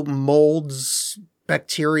grow molds,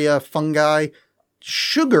 bacteria, fungi,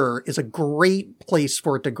 sugar is a great place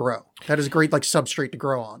for it to grow. That is a great like substrate to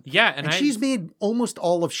grow on. Yeah, And she's made almost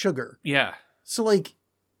all of sugar. Yeah. So like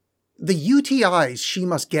the UTIs she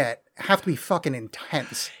must get have to be fucking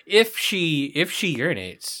intense. If she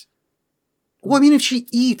urinates, Well, I mean, if she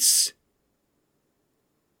eats,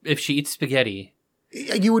 spaghetti,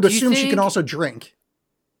 you would Do you assume she think- can also drink.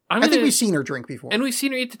 I think we've seen her drink before. and we've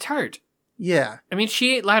seen her eat the tart. Yeah. I mean,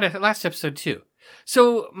 she ate last episode too.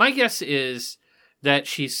 So my guess is that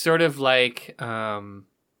she's sort of like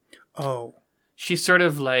Oh. she's sort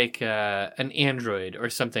of like an android or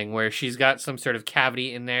something, where she's got some sort of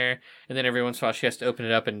cavity in there, and then every once in a while she has to open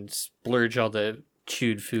it up and splurge all the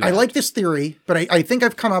chewed food. I out. like this theory, but I think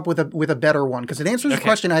I've come up with a better one because it answers a Okay.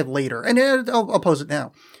 question I have later, and I'll pose it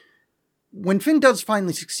now. When Finn does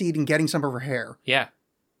finally succeed in getting some of her hair, Yeah.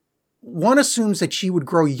 one assumes that she would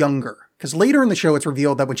grow younger because later in the show it's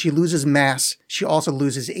revealed that when she loses mass, she also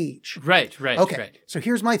loses age. Right. Okay, Right. so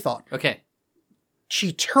here's my thought. Okay.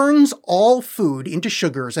 She turns all food into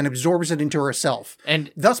sugars and absorbs it into herself,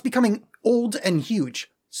 And thus becoming old and huge.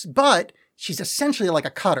 But she's essentially like a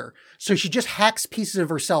cutter, so she just hacks pieces of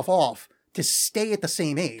herself off to stay at the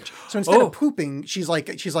same age. So instead Oh. of pooping, she's like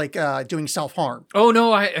doing self-harm. oh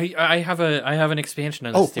no, I have an expansion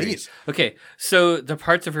on this Oh, theory. please. Okay, so the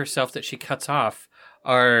parts of herself that she cuts off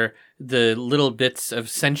are the little bits of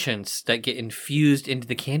sentience that get infused into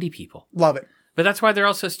the candy people. Love it. But that's why they're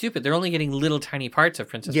all so stupid. They're only getting little tiny parts of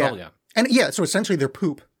Princess Yeah. Bubblegum. And yeah, so essentially they're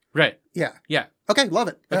poop. Right. Yeah. Yeah. Okay, love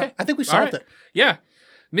it. Yeah, Okay. I think we All solved right. it. Yeah.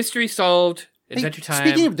 Mystery solved. Adventure time.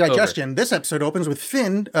 Speaking of digestion, over. this episode opens with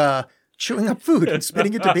Finn chewing up food and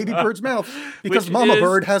spitting into Baby Bird's mouth because Which Mama is-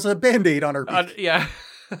 Bird has a Band-Aid on her beak. Yeah.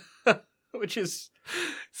 Which is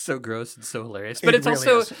so gross and so hilarious. But It it's really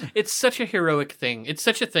also, is. it's such a heroic thing. It's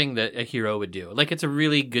such a thing that a hero would do. Like, it's a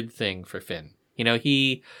really good thing for Finn. You know,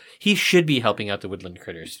 he should be helping out the woodland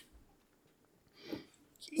critters.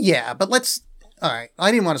 Yeah, but let's... All right, I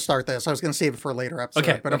didn't want to start this. I was going to save it for a later episode.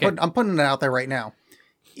 Okay, But okay. I'm putting it out there right now.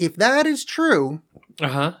 If that is true,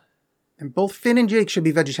 Uh-huh. then both Finn and Jake should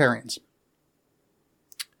be vegetarians.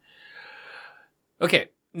 Okay, If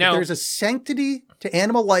now... there's a sanctity to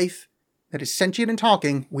animal life that is sentient and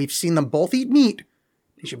talking, we've seen them both eat meat,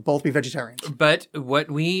 they should both be vegetarians. But what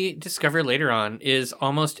we discover later on is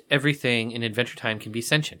almost everything in Adventure Time can be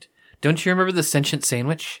sentient. Don't you remember the sentient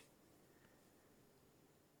sandwich?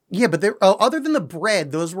 Yeah, but other than the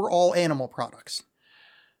bread, those were all animal products.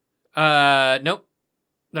 Nope.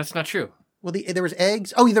 That's not true. Well, there was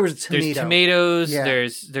eggs. Oh, there was a tomato. There's tomatoes.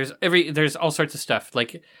 Yeah. There's all sorts of stuff.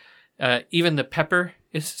 Like, even the pepper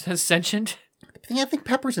is sentient. I think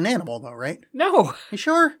pepper's an animal, though, right? No, You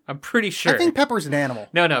sure? I'm pretty sure. I think pepper's an animal.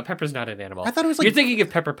 No, Pepper's not an animal. I thought it was like- You're thinking of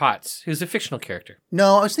Pepper Potts, who's a fictional character.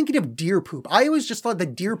 No, I was thinking of deer poop. I always just thought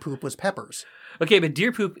that deer poop was peppers. Okay, but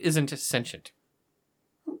deer poop isn't sentient.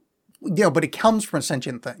 Yeah, but it comes from a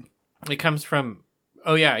sentient thing. It comes from...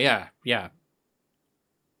 Oh, yeah.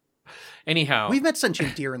 Anyhow. We've met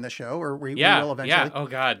sentient deer in the show, or we yeah, will eventually. yeah. Oh,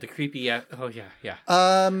 God, the creepy... oh,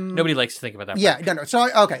 yeah. Nobody likes to think about that. Yeah, part. no.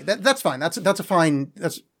 So okay, that's fine. That's a fine.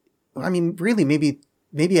 That's. I mean, really, maybe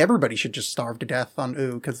everybody should just starve to death on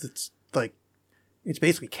ooh, because it's like, it's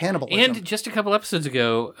basically cannibalism. And just a couple episodes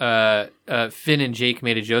ago, Finn and Jake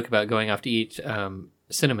made a joke about going off to eat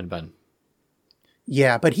cinnamon bun.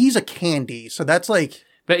 yeah, but he's a candy, so that's like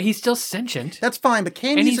But he's still sentient. that's fine. But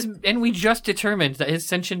candy's And we just determined that his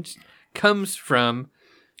sentience comes from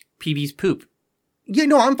PB's poop. yeah,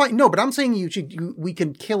 no, I'm fine. No, but I'm saying we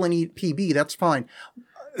can kill and eat PB. That's fine.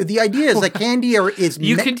 The idea is that candy is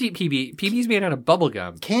You can eat PB. PB's made out of bubble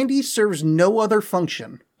gum. candy serves no other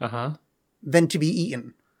function Uh-huh. than to be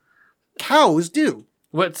eaten. Cows do.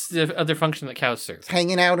 What's the other function that cows serve?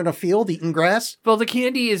 Hanging out in a field, eating grass. Well, the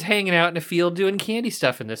candy is hanging out in a field doing candy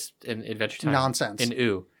stuff in Adventure Time. Nonsense. In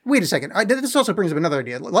ooh. Wait a second. This also brings up another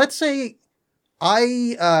idea. Let's say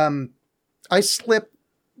I slip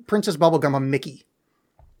Princess Bubblegum on Mickey.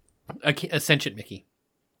 A sentient Mickey.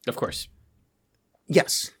 Of course.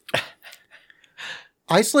 Yes.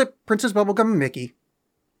 I slip Princess Bubblegum on Mickey.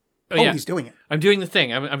 Oh, yeah. He's doing it. I'm doing the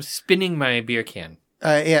thing. I'm spinning my beer can.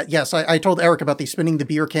 Yeah, yes, I told Eric about the spinning the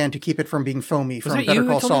beer can to keep it from being foamy from that Better you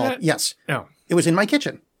who Call told me Saul. that? Yes. Oh. It was in my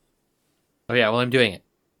kitchen. Oh, yeah. Well, I'm doing it.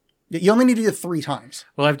 You only need to do it 3 times.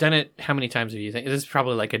 Well, I've done it. How many times have you think? This is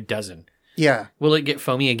probably like a dozen. Yeah. Will it get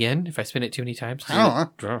foamy again if I spin it too many times? I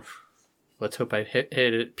don't know. Let's hope I hit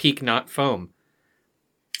it peak, not foam.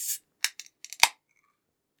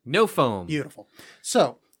 No foam. Beautiful.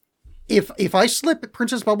 So, if I slip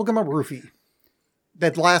Princess Bubblegum a roofie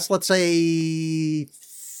that lasts, let's say,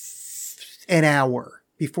 an hour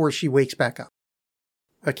before she wakes back up,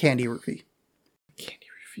 a candy roofie, Candy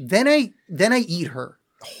roofie. then I eat her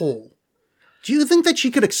whole. Do you think that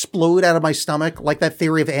she could explode out of my stomach like that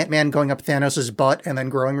theory of Ant-Man going up Thanos' butt and then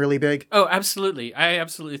growing really big? Oh, absolutely. I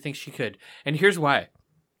absolutely think she could. And here's why.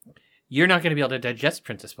 You're not going to be able to digest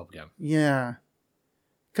Princess Bubblegum. Yeah.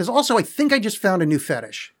 Because also, I think I just found a new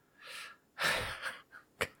fetish.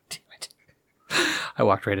 God damn it. I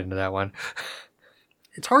walked right into that one.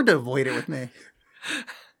 It's hard to avoid it with me.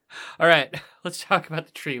 All right. Let's talk about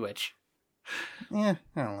the tree witch. Yeah,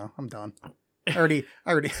 I don't know. I'm done. I already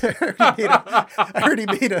made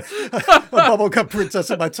a bubblegum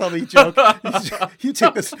princess in my tummy joke. You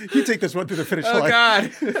take this one through the finish Oh, line.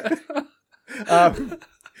 God.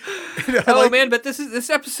 Oh man, but this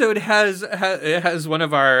episode has one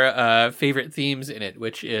of our favorite themes in it,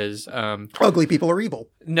 which is Ugly people are evil.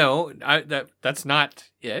 no, that's not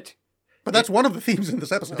it. But that's one of the themes in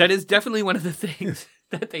this episode. That is definitely one of the things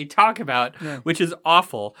that they talk about, Yeah. which is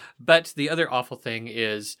awful. But the other awful thing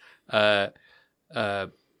is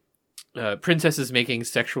princesses making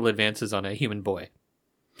sexual advances on a human boy.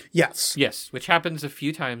 Yes. Yes, which happens a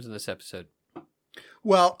few times in this episode.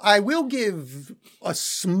 Well, I will give a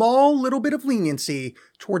small little bit of leniency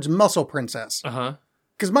towards Muscle Princess. Uh-huh.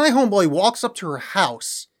 Because my homeboy walks up to her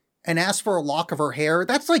house and asks for a lock of her hair.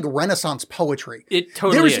 That's like Renaissance poetry. It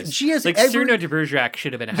totally is. She has like Cyrano de Bergerac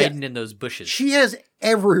should have been hiding in those bushes. She has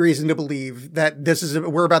every reason to believe that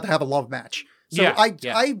we're about to have a love match. So Yeah,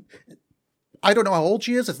 I don't know how old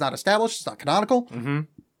she is. It's not established. It's not canonical. Mm-hmm.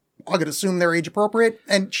 I could assume they're age appropriate,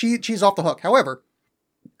 and she's off the hook. However,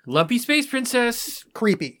 Lumpy Space Princess.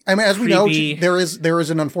 Creepy. I mean, as we know, Creepy. there is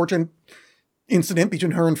an unfortunate incident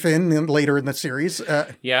between her and Finn later in the series.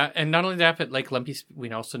 Yeah, and not only that, but like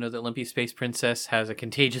we also know that Lumpy Space Princess has a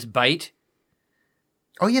contagious bite.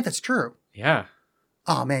 Oh yeah, that's true. Yeah.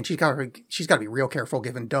 Oh man, she's got to be real careful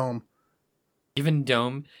given Dome. Given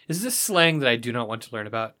Dome? Is this slang that I do not want to learn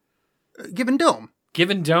about? Given Dome.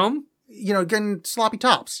 Given Dome? You know, getting sloppy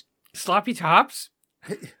tops. Sloppy tops?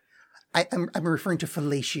 I'm referring to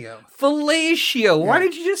fellatio. Fellatio. Why Yeah.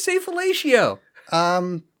 did you just say fellatio? I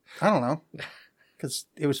don't know. Because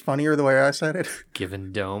it was funnier the way I said it.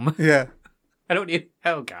 Given Dome. Yeah. I don't need.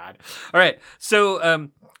 Oh God. All right. So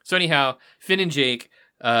anyhow, Finn and Jake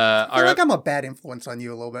I feel are. like I'm a bad influence on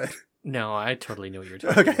you a little bit. No, I totally knew what you were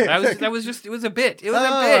talking Okay. about. That was just. It was a bit. It was a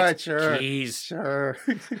All bit. right, sure. Jeez. Sure.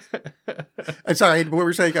 I'm sorry, what were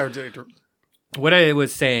you saying? What I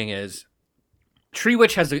was saying is, Tree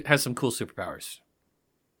Witch has some cool superpowers.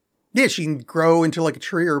 Yeah, she can grow into like a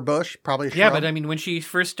tree or a bush, probably a shrub. Yeah, but I mean, when she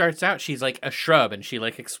first starts out, she's like a shrub, and she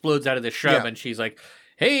like explodes out of the shrub, Yeah. and she's like,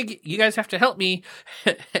 "Hey, you guys have to help me."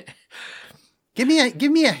 Give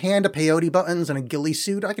me a hand of peyote buttons and a ghillie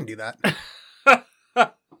suit. I can do that.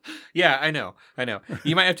 Yeah, I know.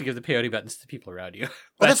 You might have to give the peyote buttons to people around you.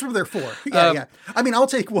 Well, that's what they're for. Yeah, yeah. I mean, I'll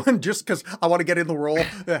take one just because I want to get in the role.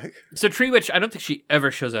 So Tree Witch, I don't think she ever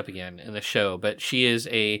shows up again in the show, but she is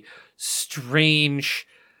a strange.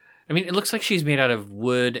 I mean, it looks like she's made out of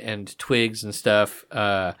wood and twigs and stuff.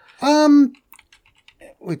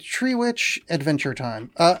 With Tree Witch Adventure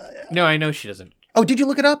Time. No, I know she doesn't. Oh, did you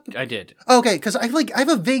look it up? I did. Okay, because I have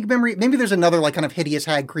a vague memory. Maybe there's another like kind of hideous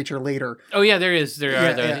hag creature later. Oh yeah, there is. There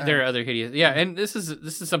Yeah. are other hideous. Yeah, and this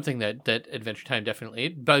is something that Adventure Time definitely,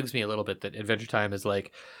 it bugs me a little bit that Adventure Time is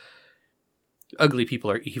like ugly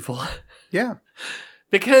people are evil. Yeah.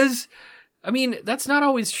 Because I mean, that's not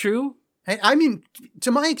always true. I mean,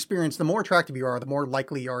 to my experience, the more attractive you are, the more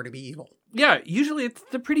likely you are to be evil. Yeah, usually it's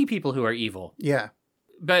the pretty people who are evil. Yeah.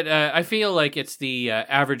 But I feel like it's the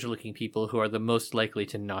average-looking people who are the most likely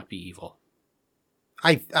to not be evil.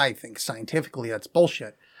 I think scientifically that's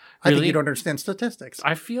bullshit. I Really? think you don't understand statistics.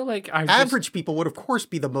 I feel like Average people would, of course,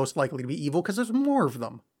 be the most likely to be evil because there's more of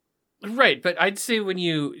them. Right, but I'd say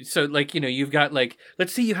you've got like,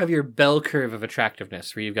 let's say you have your bell curve of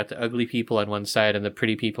attractiveness where you've got the ugly people on one side and the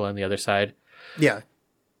pretty people on the other side. Yeah.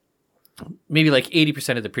 Maybe like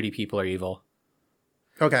 80% of the pretty people are evil.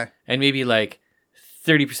 Okay. And maybe like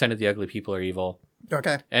 30% of the ugly people are evil.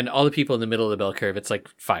 Okay. And all the people in the middle of the bell curve, it's like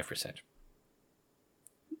 5%.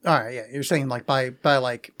 All right. Yeah. You're saying like by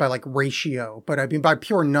ratio, but I mean by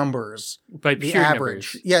pure numbers. By The pure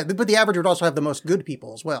average. numbers. Yeah. But the average would also have the most good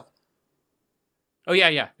people as well. Oh,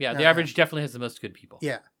 yeah. The average definitely has the most good people.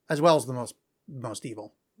 Yeah. As well as the most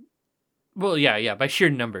evil. Well, yeah, by sheer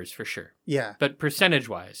numbers, for sure. Yeah. But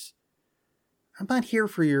percentage-wise. I'm not here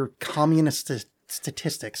for your communist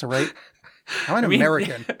statistics, all right? I'm an I mean,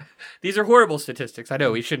 American. These are horrible statistics. I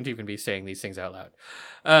know, we shouldn't even be saying these things out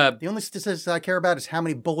loud. The only statistics I care about is how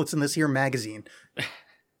many bullets in this here magazine.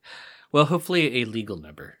 Well, hopefully a legal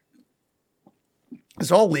number.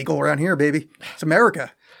 It's all legal around here, baby. It's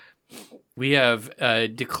America. We have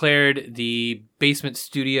declared the basement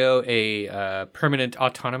studio a permanent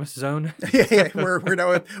autonomous zone. Yeah. We're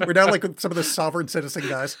now like with some of the sovereign citizen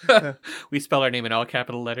guys. We spell our name in all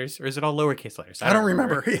capital letters, or is it all lowercase letters? I don't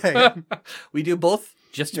remember. Yeah. We do both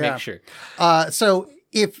just to Yeah. make sure. So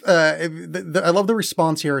if I love the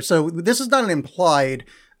response here. So this is not an implied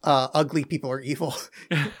ugly people are evil.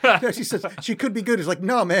 She says she could be good. It's like,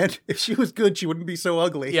 no, man. If she was good, she wouldn't be so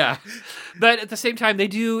ugly. Yeah. But at the same time, they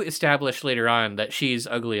do establish later on that she's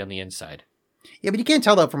ugly on the inside. Yeah, but you can't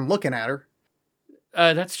tell that from looking at her.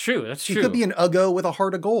 That's true. She could be an uggo with a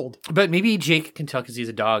heart of gold. But maybe Jake can tell because he's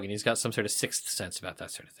a dog and he's got some sort of sixth sense about that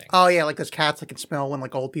sort of thing. Oh yeah, like those cats that can smell when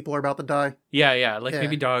like old people are about to die. Yeah. Like Yeah.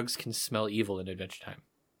 maybe dogs can smell evil in Adventure Time.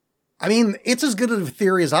 I mean, it's as good of a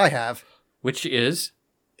theory as I have. Which is?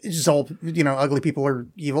 It's just all, ugly people are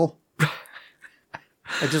evil.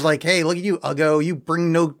 It's just like, hey, look at you, uggo. You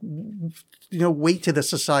bring no, weight to the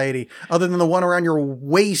society other than the one around your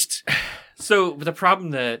waist. So the problem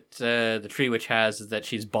that the Tree Witch has is that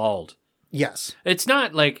she's bald. Yes. It's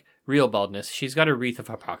not like real baldness. She's got a wreath of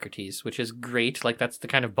Hippocrates, which is great. Like that's the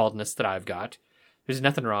kind of baldness that I've got. There's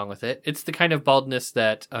nothing wrong with it. It's the kind of baldness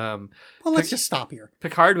that Well, let's just stop here.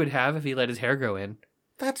 Picard would have if he let his hair grow in.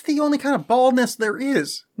 That's the only kind of baldness there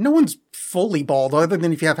is. No one's fully bald other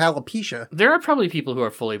than if you have alopecia. There are probably people who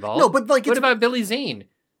are fully bald. No, but like, what about Billy Zane?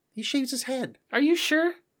 he shaves his head. Are you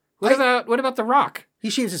sure? What about The Rock? He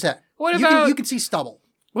shaves his head. What You about you can see stubble.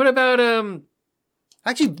 what about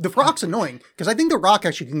Actually, the Rock's annoying because I think the Rock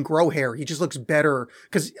actually can grow hair. He just looks better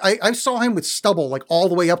because I saw him with stubble like all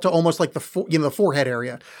the way up to almost like the forehead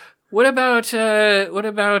area. What about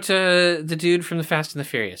the dude from the Fast and the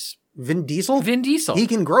Furious? Vin Diesel? Vin Diesel. He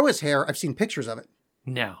can grow his hair. I've seen pictures of it.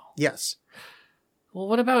 No. Yes. Well,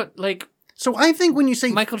 what about like So I think when you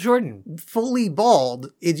say Michael Jordan? fully bald,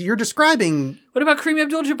 you're describing... What about Kareem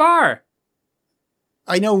Abdul-Jabbar?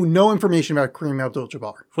 I know no information about Kareem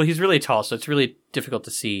Abdul-Jabbar. Well, he's really tall, so it's really difficult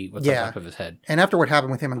to see what's on top of his head. And after what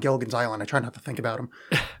happened with him on Gilligan's Island, I try not to think about him.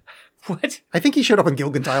 What? I think he showed up on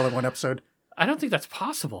Gilligan's Island one episode. I don't think that's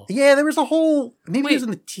possible. Yeah, there was a whole... Maybe Wait. it was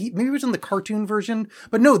in maybe it was in the cartoon version.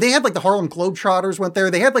 But no, they had like the Harlem Globetrotters went there.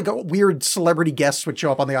 They had like weird celebrity guests would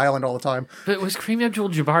show up on the island all the time. But was Kareem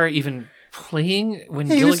Abdul-Jabbar even playing when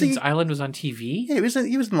Yeah, Gilligan's Island was on TV? Yeah, he was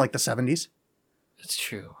in like the 70s. That's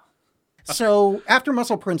true. So after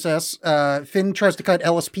Muscle Princess, Finn tries to cut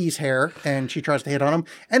LSP's hair and she tries to hit on him.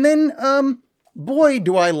 And then, boy,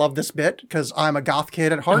 do I love this bit because I'm a goth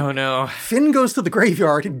kid at heart. Oh, no. Finn goes to the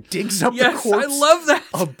graveyard and digs up the Yes, corpse. I love that.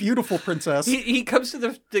 A beautiful princess. He comes to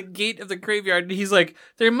the gate of the graveyard and he's like,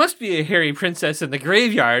 there must be a hairy princess in the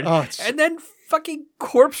graveyard. Oh, it's- and then fucking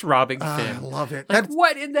corpse robbing Finn. I love it. Like,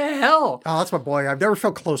 what in the hell? Oh, that's my boy. I've never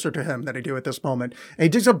felt closer to him than I do at this moment. And he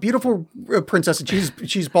digs up beautiful princess and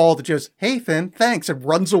she's bald and she goes, hey, Finn, thanks, and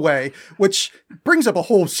runs away, which brings up a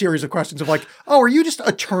whole series of questions of like, oh, are you just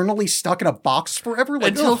eternally stuck in a box forever?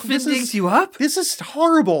 Like, Until oh, Finn digs you up? This is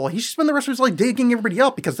horrible. He should spend the rest of his life digging everybody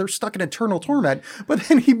up because they're stuck in eternal torment. But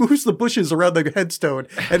then he moves the bushes around the headstone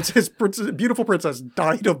and says, beautiful princess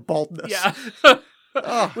died of baldness. Yeah.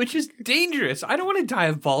 Which is dangerous. I don't want to die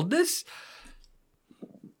of baldness.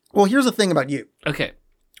 Well, here's the thing about you. Okay.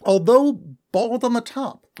 Although bald on the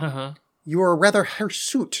top, Uh-huh. you are rather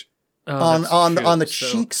hirsute Oh, on that's the true.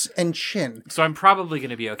 cheeks and chin. So I'm probably going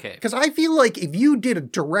to be okay. Because I feel like if you did a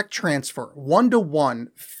direct transfer, 1-to-1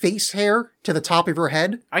 face hair to the top of your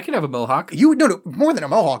head, I could have a mohawk. you would no more than a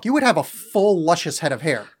mohawk. You would have a full luscious head of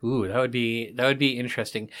hair. Ooh, that would be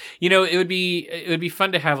interesting. You know, it would be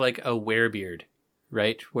fun to have like a werebeard,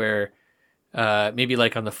 right? Where maybe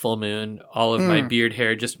like on the full moon, all of my beard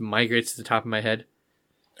hair just migrates to the top of my head.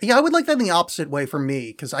 Yeah, I would like that in the opposite way for me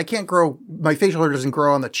because I can't grow. My facial hair doesn't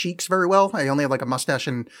grow on the cheeks very well. I only have like a mustache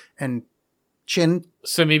and chin.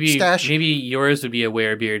 So maybe Stash. yours would be a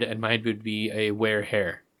werebeard and mine would be a were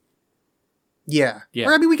hair. Yeah. Yeah.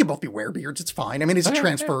 Or I mean, we could both be werebeards. It's fine. I mean, it's a Okay,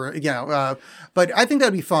 transfer, you know. But I think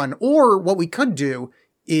that'd be fun. Or what we could do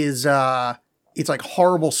is it's like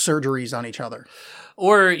horrible surgeries on each other.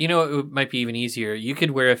 Or, you know, it might be even easier. You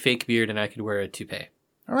could wear a fake beard and I could wear a toupee.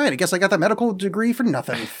 All right, I guess I got that medical degree for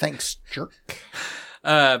nothing. Thanks, jerk.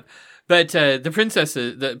 But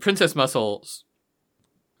the princess muscles.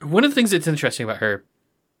 One of the things that's interesting about her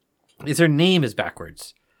is her name is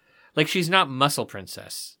backwards. Like she's not Muscle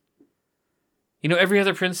Princess. You know, every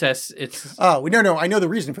other princess, it's Oh, no, I know the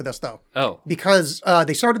reason for this though. oh Because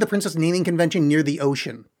they started the princess naming convention near the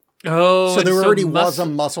ocean, oh. so there and already was a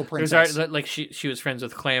muscle There's princess. like she was friends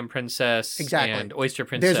with Clam Princess Exactly. and Oyster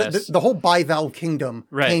Princess. There's the whole bivalve kingdom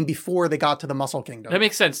Right. came before they got to the muscle kingdom. That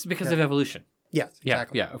makes sense because of evolution. Yes, Yeah,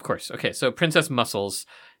 exactly. yeah, of course. Okay, so Princess Muscles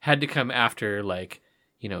had to come after like,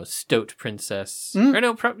 you know, Stoat Princess. Mm-hmm. Or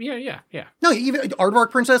no, yeah. No, even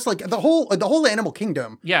Aardvark princess, like the whole animal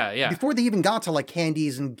kingdom. Yeah. Before they even got to like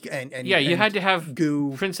candies and Yeah, you and had to have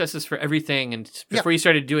goo, princesses for everything and Yeah. before you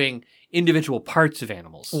started doing individual parts of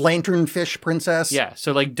animals. lanternfish princess. Yeah,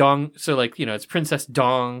 so like Dong, so like, you know, it's Princess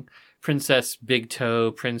Dong, Princess Big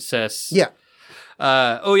Toe, Princess... Yeah.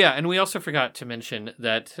 Oh yeah, and we also forgot to mention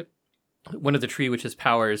that one of the Tree Witch's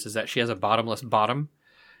powers is that she has a bottomless bottom,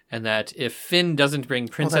 and that if Finn doesn't bring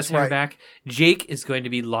Princess that's Hair right. back, Jake is going to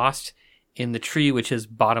be lost in the Tree Witch's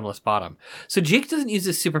bottomless bottom. So Jake doesn't use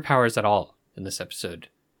his superpowers at all in this episode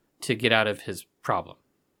to get out of his problem,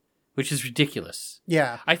 which is ridiculous.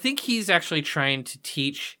 Yeah. I think he's actually trying to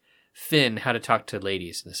teach Finn how to talk to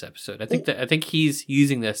ladies in this episode. I think he's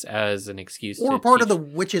using this as an excuse. Or to part of teach. the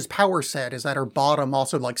witch's power set is that her bottom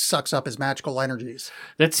also like sucks up his magical energies.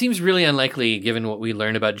 That seems really unlikely given what we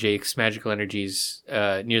learned about Jake's magical energies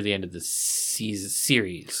near the end of the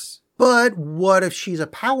series. But what if she's a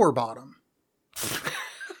power bottom?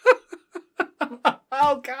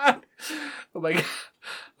 Oh God! Oh my God!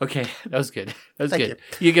 Okay, that was good. That was Thank good.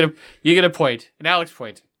 You get a point, an Alex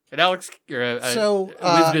point, an Alex or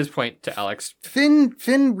a Wiz point to Alex. Finn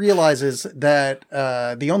realizes that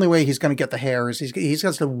the only way he's going to get the hair is he's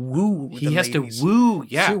got to woo. He has to woo.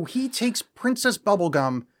 Yeah. So he takes Princess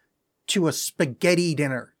Bubblegum to a spaghetti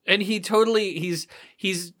dinner. And he's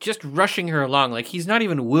just rushing her along. Like, he's not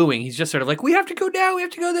even wooing. He's just sort of like, we have to go now. We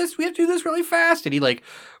have to go this. We have to do this really fast. And he like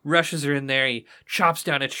rushes her in there. He chops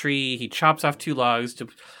down a tree. He chops off 2 logs.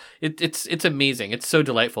 It's amazing. It's so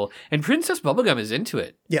delightful. And Princess Bubblegum is into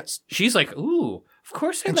it. Yes. She's like, ooh, of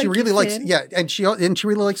course I And like she really it, likes, Finn. yeah, and she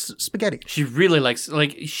really likes spaghetti. She really likes,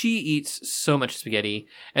 like, she eats so much spaghetti.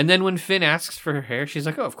 And then when Finn asks for her hair, she's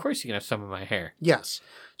like, oh, of course you can have some of my hair. Yes.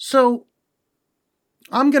 So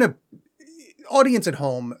audience at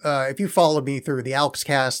home, if you followed me through the Alex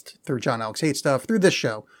cast, through John Alex Hate Stuff, through this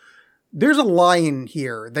show, there's a line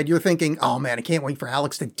here that you're thinking, oh man, I can't wait for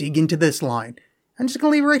Alex to dig into this line. I'm just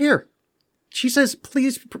going to leave it right here. She says,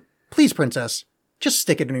 please, princess, just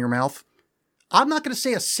stick it in your mouth. I'm not going to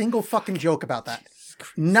say a single fucking joke about that.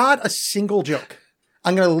 Not a single joke.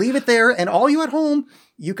 I'm going to leave it there. And all you at home,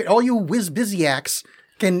 all you whiz-busyacks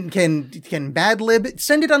can bad lib,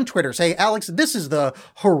 send it on Twitter. Say, Alex, this is the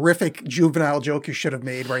horrific juvenile joke you should have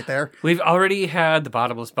made right there. We've already had the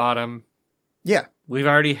bottomless bottom. Yeah. We've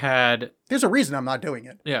already had... There's a reason I'm not doing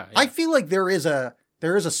it. Yeah. I feel like there is a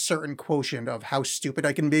certain quotient of how stupid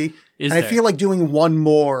I can be. Is and I there? feel like doing one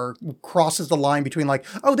more crosses the line between like,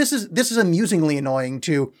 oh, this is amusingly annoying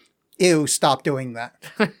to, ew, stop doing that.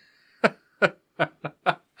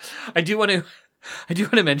 I do want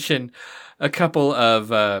to mention a couple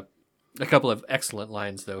of excellent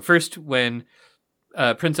lines though. First, when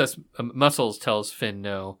Princess Muscles tells Finn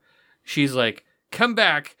no, she's like, "Come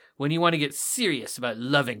back when you want to get serious about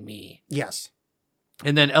loving me." Yes.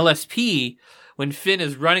 And then LSP, when Finn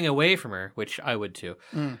is running away from her, which I would too,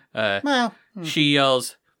 Well, she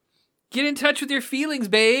yells, "Get in touch with your feelings,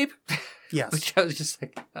 babe." yes. Which I was just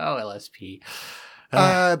like, oh, LSP.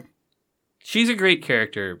 She's a great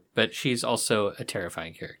character, but she's also a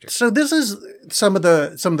terrifying character. So this is some of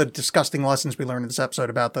the disgusting lessons we learned in this episode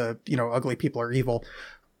about the, ugly people are evil.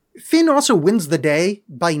 Finn also wins the day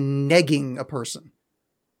by negging a person.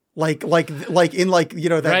 Like in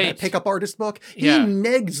that Right. pickup artist book, he Yeah.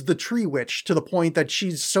 negs the tree witch to the point that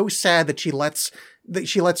she's so sad that she lets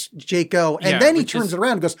Jake go, and Yeah, then he which turns is- it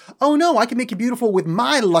around and goes, "Oh no, I can make you beautiful with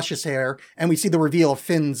my luscious hair," and we see the reveal of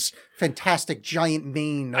Finn's fantastic giant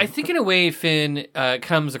mane. I think in a way Finn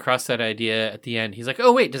comes across that idea at the end. He's like,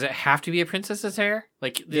 oh wait, does it have to be a princess's hair?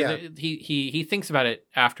 Like Yeah. he thinks about it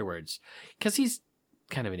afterwards because he's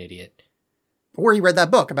kind of an idiot. Or he read that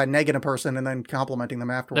book about negging a person and then complimenting them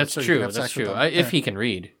afterwards. That's so you true. can have That's sex with true. them. If Yeah. he can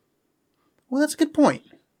read. Well, that's a good point.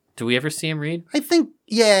 Do we ever see him read? I think,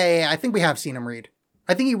 yeah, I think we have seen him read.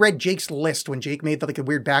 I think he read Jake's list when Jake made a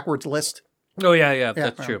weird backwards list. Oh yeah,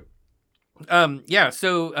 that's well. true.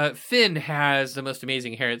 So Finn has the most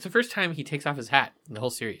amazing hair. It's the first time he takes off his hat in the whole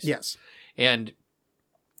series. Yes. And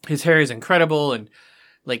his hair is incredible and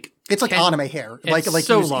like It's like anime hair. Like so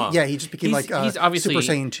he was- long. Yeah, he just became he's obviously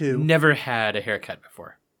Super Saiyan 2. never had a haircut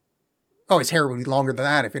before. Oh, his hair would be longer than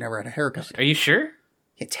that if he never had a haircut. Are you sure?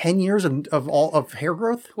 He had 10 years of hair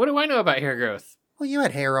growth? What do I know about hair growth? Well, you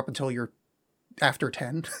had hair up until you're after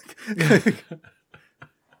 10.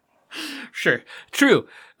 Sure. True.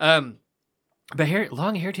 But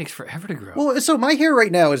long hair takes forever to grow. Well, so my hair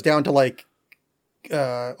right now is down to like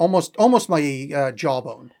almost my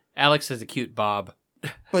jawbone. Alex has a cute bob.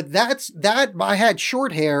 But that I had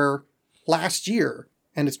short hair last year,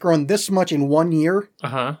 and it's grown this much in 1 year.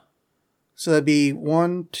 Uh-huh. So that'd be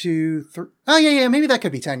 1, 2, 3. Oh, yeah, maybe that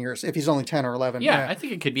could be 10 years if he's only 10 or 11. Yeah, I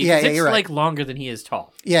think it could be. Yeah, 'cause it's you're right. like longer than he is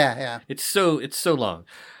tall. Yeah. It's so long.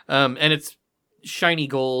 And it's shiny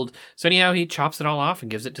gold. So anyhow, he chops it all off and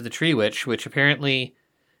gives it to the tree witch, which apparently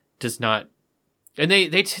does not. And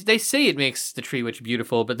they say it makes the tree witch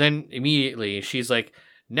beautiful, but then immediately she's like,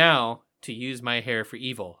 now to use my hair for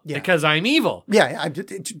evil. Yeah. Because I'm evil. Yeah,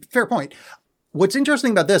 fair point. What's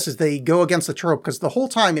interesting about this is they go against the trope because the whole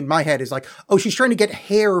time in my head is like, oh, she's trying to get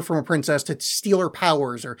hair from a princess to steal her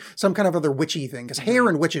powers or some kind of other witchy thing because hair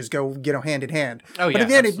and witches go, hand in hand. Oh, but yeah, in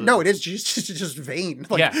the end, absolutely. it is just vain.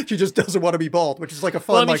 Like, Yeah. she just doesn't want to be bald, which is like a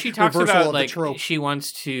fun Well, I mean, she talks reversal about of like the trope.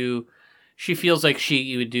 she feels like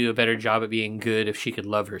she would do a better job at being good if she could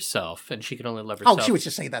love herself, and she could only love herself. Oh, she was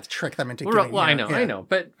just saying that to trick them into Well, giving I hair. know,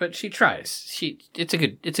 but she tries. It's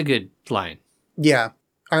a good line. Yeah.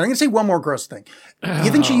 All right, I'm going to say one more gross thing. You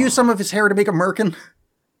think she used some of his hair to make a merkin?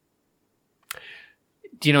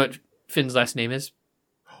 Do you know what Finn's last name is?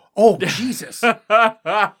 Oh, Jesus.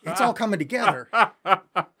 It's all coming together.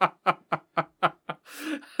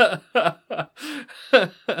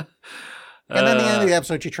 And then at the end of the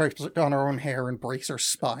episode, she tries to put on her own hair and breaks her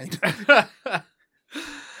spine.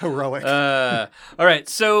 Heroic. All right,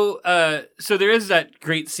 so there is that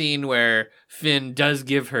great scene where Finn does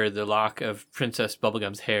give her the lock of Princess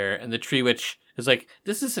Bubblegum's hair, and the tree witch It's like,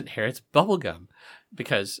 this isn't hair, it's bubblegum.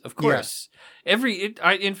 Because, of course,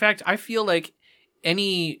 in fact, I feel like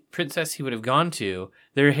any princess he would have gone to,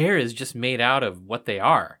 their hair is just made out of what they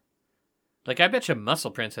are. Like, I bet you Muscle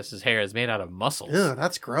Princess's hair is made out of muscles. Ew,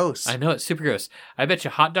 that's gross. I know, it's super gross. I bet you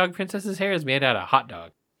Hot Dog Princess's hair is made out of hot dog.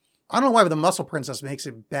 I don't know why the Muscle Princess makes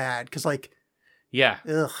it bad, because, like, Yeah.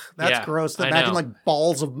 ugh, that's Yeah, gross. I Imagine, know. like,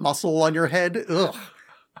 balls of muscle on your head. Ugh.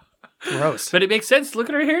 Gross. But it makes sense. Look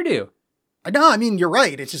at her hairdo. No, I mean, you're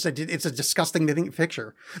right. It's just it's a disgusting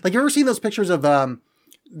picture. Like, you ever seen those pictures of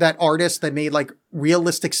that artist that made, like,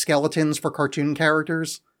 realistic skeletons for cartoon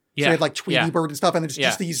characters? So they had like Tweety Bird and stuff, and there's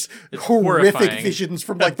just these It's horrific horrifying. visions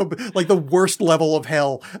from like the worst level of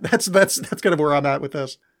hell. That's kind of where I'm at with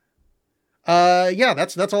this.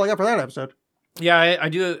 That's all I got for that episode. Yeah, I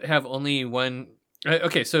do have only one.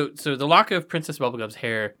 Okay, so the lock of Princess Bubblegum's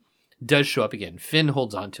hair does show up again. Finn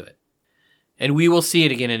holds on to it, and we will see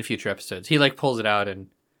it again in future episodes. He like pulls it out, and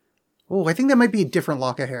Oh, I think that might be a different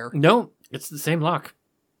lock of hair no, it's the same lock.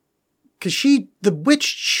 because the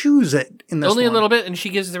witch chews it in this Only one. a little bit, and she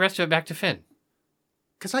gives the rest of it back to Finn.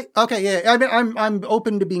 Because I mean, I'm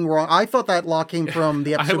open to being wrong. I thought that lock came from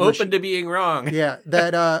the episode. I'm where open to being wrong. Yeah,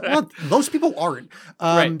 that well, most people aren't.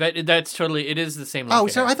 Right, but that's totally. It is the same lock. Oh,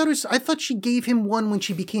 of so hair. I thought she gave him one when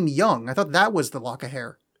she became young. I thought that was the lock of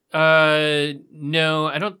hair.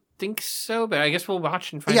 No, I don't think so. But I guess we'll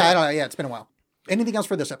watch and find out. Yeah, it's been a while. Anything else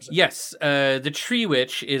for this episode? Yes, the Tree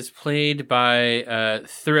Witch is played by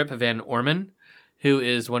Thurup Van Orman, who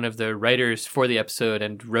is one of the writers for the episode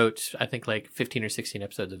and wrote, I think, like 15 or 16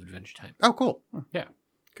 episodes of Adventure Time. Oh, cool. Yeah.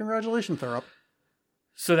 Congratulations, Thurup.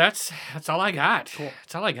 So that's all I got. Cool.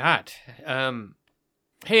 That's all I got.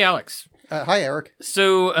 Hey, Alex. Hi, Eric.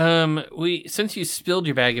 So since you spilled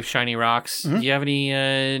your bag of shiny rocks, do you have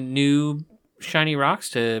any new shiny rocks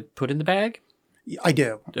to put in the bag? I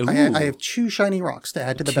do. Ooh. I have 2 shiny rocks to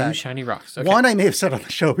add to the Two bag. shiny rocks. Okay. One I may have said on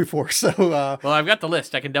the show before, so... Well, I've got the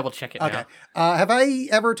list. I can double check it okay. now. Have I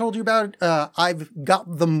ever told you about... I've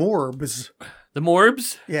got the Morbs. The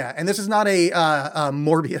Morbs? Yeah, and this is not a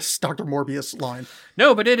Morbius, Dr. Morbius line.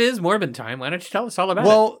 No, but it is Morbin time. Why don't you tell us all about it?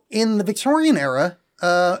 Well, in the Victorian era,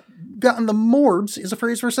 gotten the Morbs is a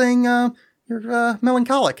phrase for saying you're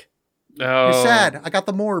melancholic. Oh, You're sad. I got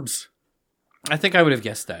the Morbs. I think I would have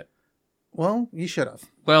guessed that. Well, you should have.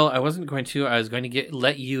 Well, I wasn't going to. I was going to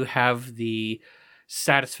let you have the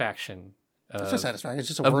satisfaction. It's not satisfying. It's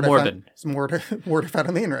just a of word Morbin. I found. It's a word I found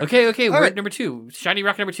on the internet. Okay. All Word right. number 2. Shiny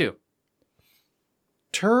rock number 2.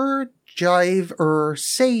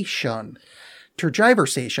 Tergiversation.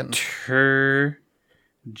 Tergiversation.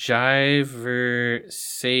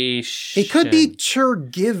 Tergiversation. It could be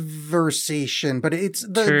tergiversation, but it's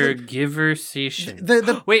the Tergiversation.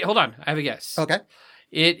 the Wait, hold on. I have a guess. okay.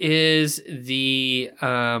 It is the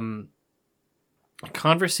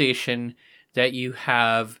conversation that you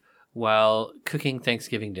have while cooking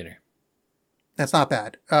Thanksgiving dinner. That's not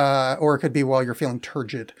bad. Or it could be while you're feeling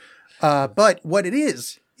turgid. But what it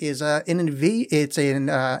is it's an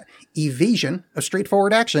evasion of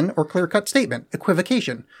straightforward action or clear-cut statement,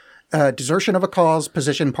 equivocation. Desertion of a cause,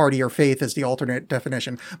 position, party, or faith is the alternate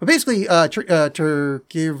definition. But basically,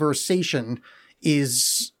 tergiversation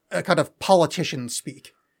is a kind of politician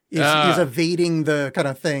speak. Is evading the kind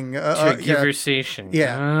of thing. Tergiversation.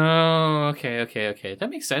 Yeah. Oh, okay. That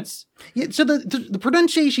makes sense. Yeah, so the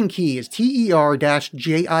pronunciation key is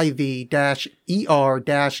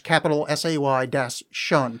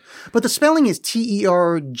TER-JIV-ER-SAY-shun. But the spelling is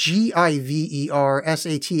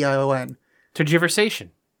TERGIVERSATION. Tergiversation.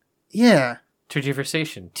 Yeah.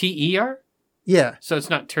 Tergiversation. T-E-R? Yeah. So it's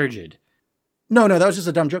not turgid. No, that was just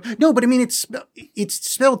a dumb joke. No, but I mean, it's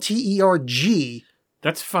spelled TERG.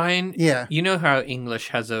 That's fine. Yeah. You know how English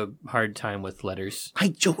has a hard time with letters. I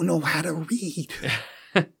don't know how to read.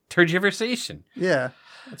 Tergiversation. Yeah,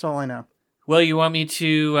 that's all I know. Well, you want me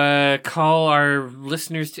to call our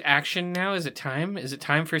listeners to action now? Is it time? Is it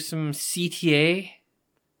time for some CTA?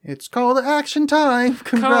 It's called action time.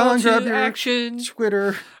 Come Call on, to grab your action.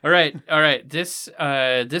 Twitter. All right. This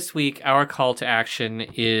week, our call to action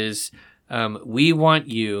is we want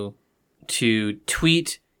you to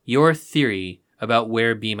tweet your theory about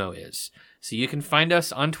where BMO is. So you can find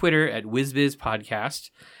us on Twitter at WizBizPodcast.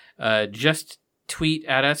 Just tweet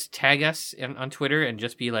at us, tag us on Twitter, and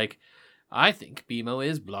just be like, I think BMO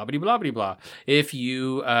is blah, blah, blah, blah, blah. If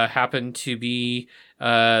you happen to be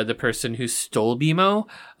the person who stole BMO,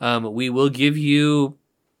 we will give you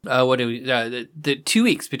the 2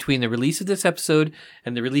 weeks between the release of this episode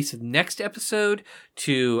and the release of next episode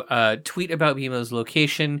to tweet about BMO's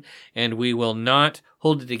location, and we will not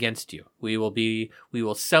hold it against you. We will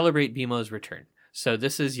celebrate BMO's return. So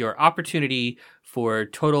this is your opportunity for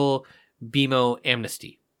total BMO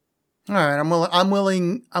amnesty. All right, I'm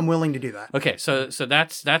willing to do that. Okay, so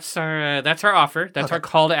that's our offer. That's our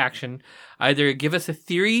call to action. Either give us a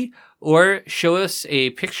theory or show us a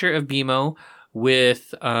picture of BMO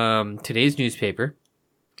with today's newspaper.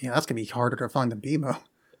 Yeah, that's gonna be harder to find than BMO.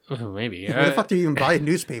 Maybe. Where the fuck do you even buy a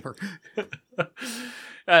newspaper?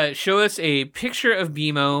 Show us a picture of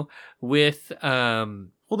BMO with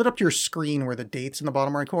Hold it up to your screen where the date's in the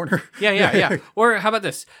bottom right corner. Yeah. Or how about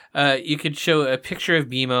this? You could show a picture of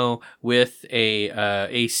BMO with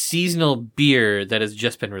a seasonal beer that has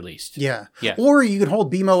just been released. Yeah. Yeah. Or you could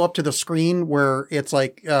hold BMO up to the screen where it's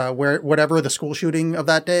like where whatever the school shooting of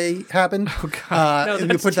that day happened. Oh God! No, and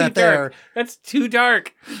that's you put too that dark. there. That's too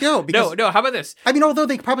dark. No, because No. How about this? I mean, although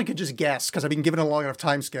they probably could just guess because I've been given a long enough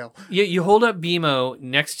time scale. You hold up BMO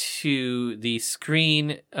next to the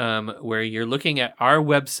screen where you're looking at our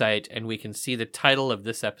website, and we can see the title of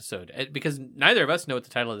this episode, because neither of us know what the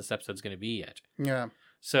title of this episode is going to be yet. Yeah.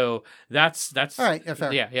 So that's All right. Yeah,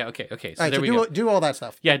 fair. Yeah. Okay. So All right, there so we go. do all that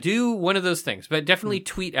stuff. Yeah, do one of those things, but definitely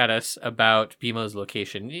tweet at us about BMO's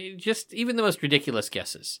location. Just even the most ridiculous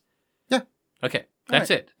guesses. Yeah. Okay.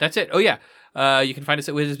 That's it. Oh, yeah. You can find us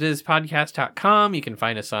at whizbizpodcast.com. You can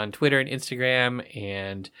find us on Twitter and Instagram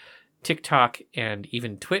and TikTok and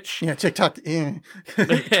even Twitch. Yeah, TikTok, Twitch.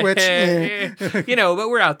 But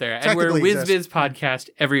we're out there. And we're Technically WhizBiz Podcast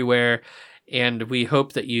everywhere. And we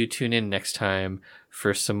hope that you tune in next time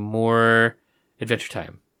for some more Adventure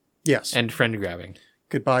Time Yes. and friend grabbing.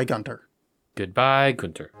 Goodbye, Gunter. Goodbye,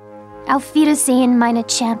 Gunter. Auf Wiedersehen, meine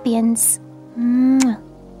Champions. Mwah.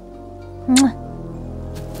 Mwah.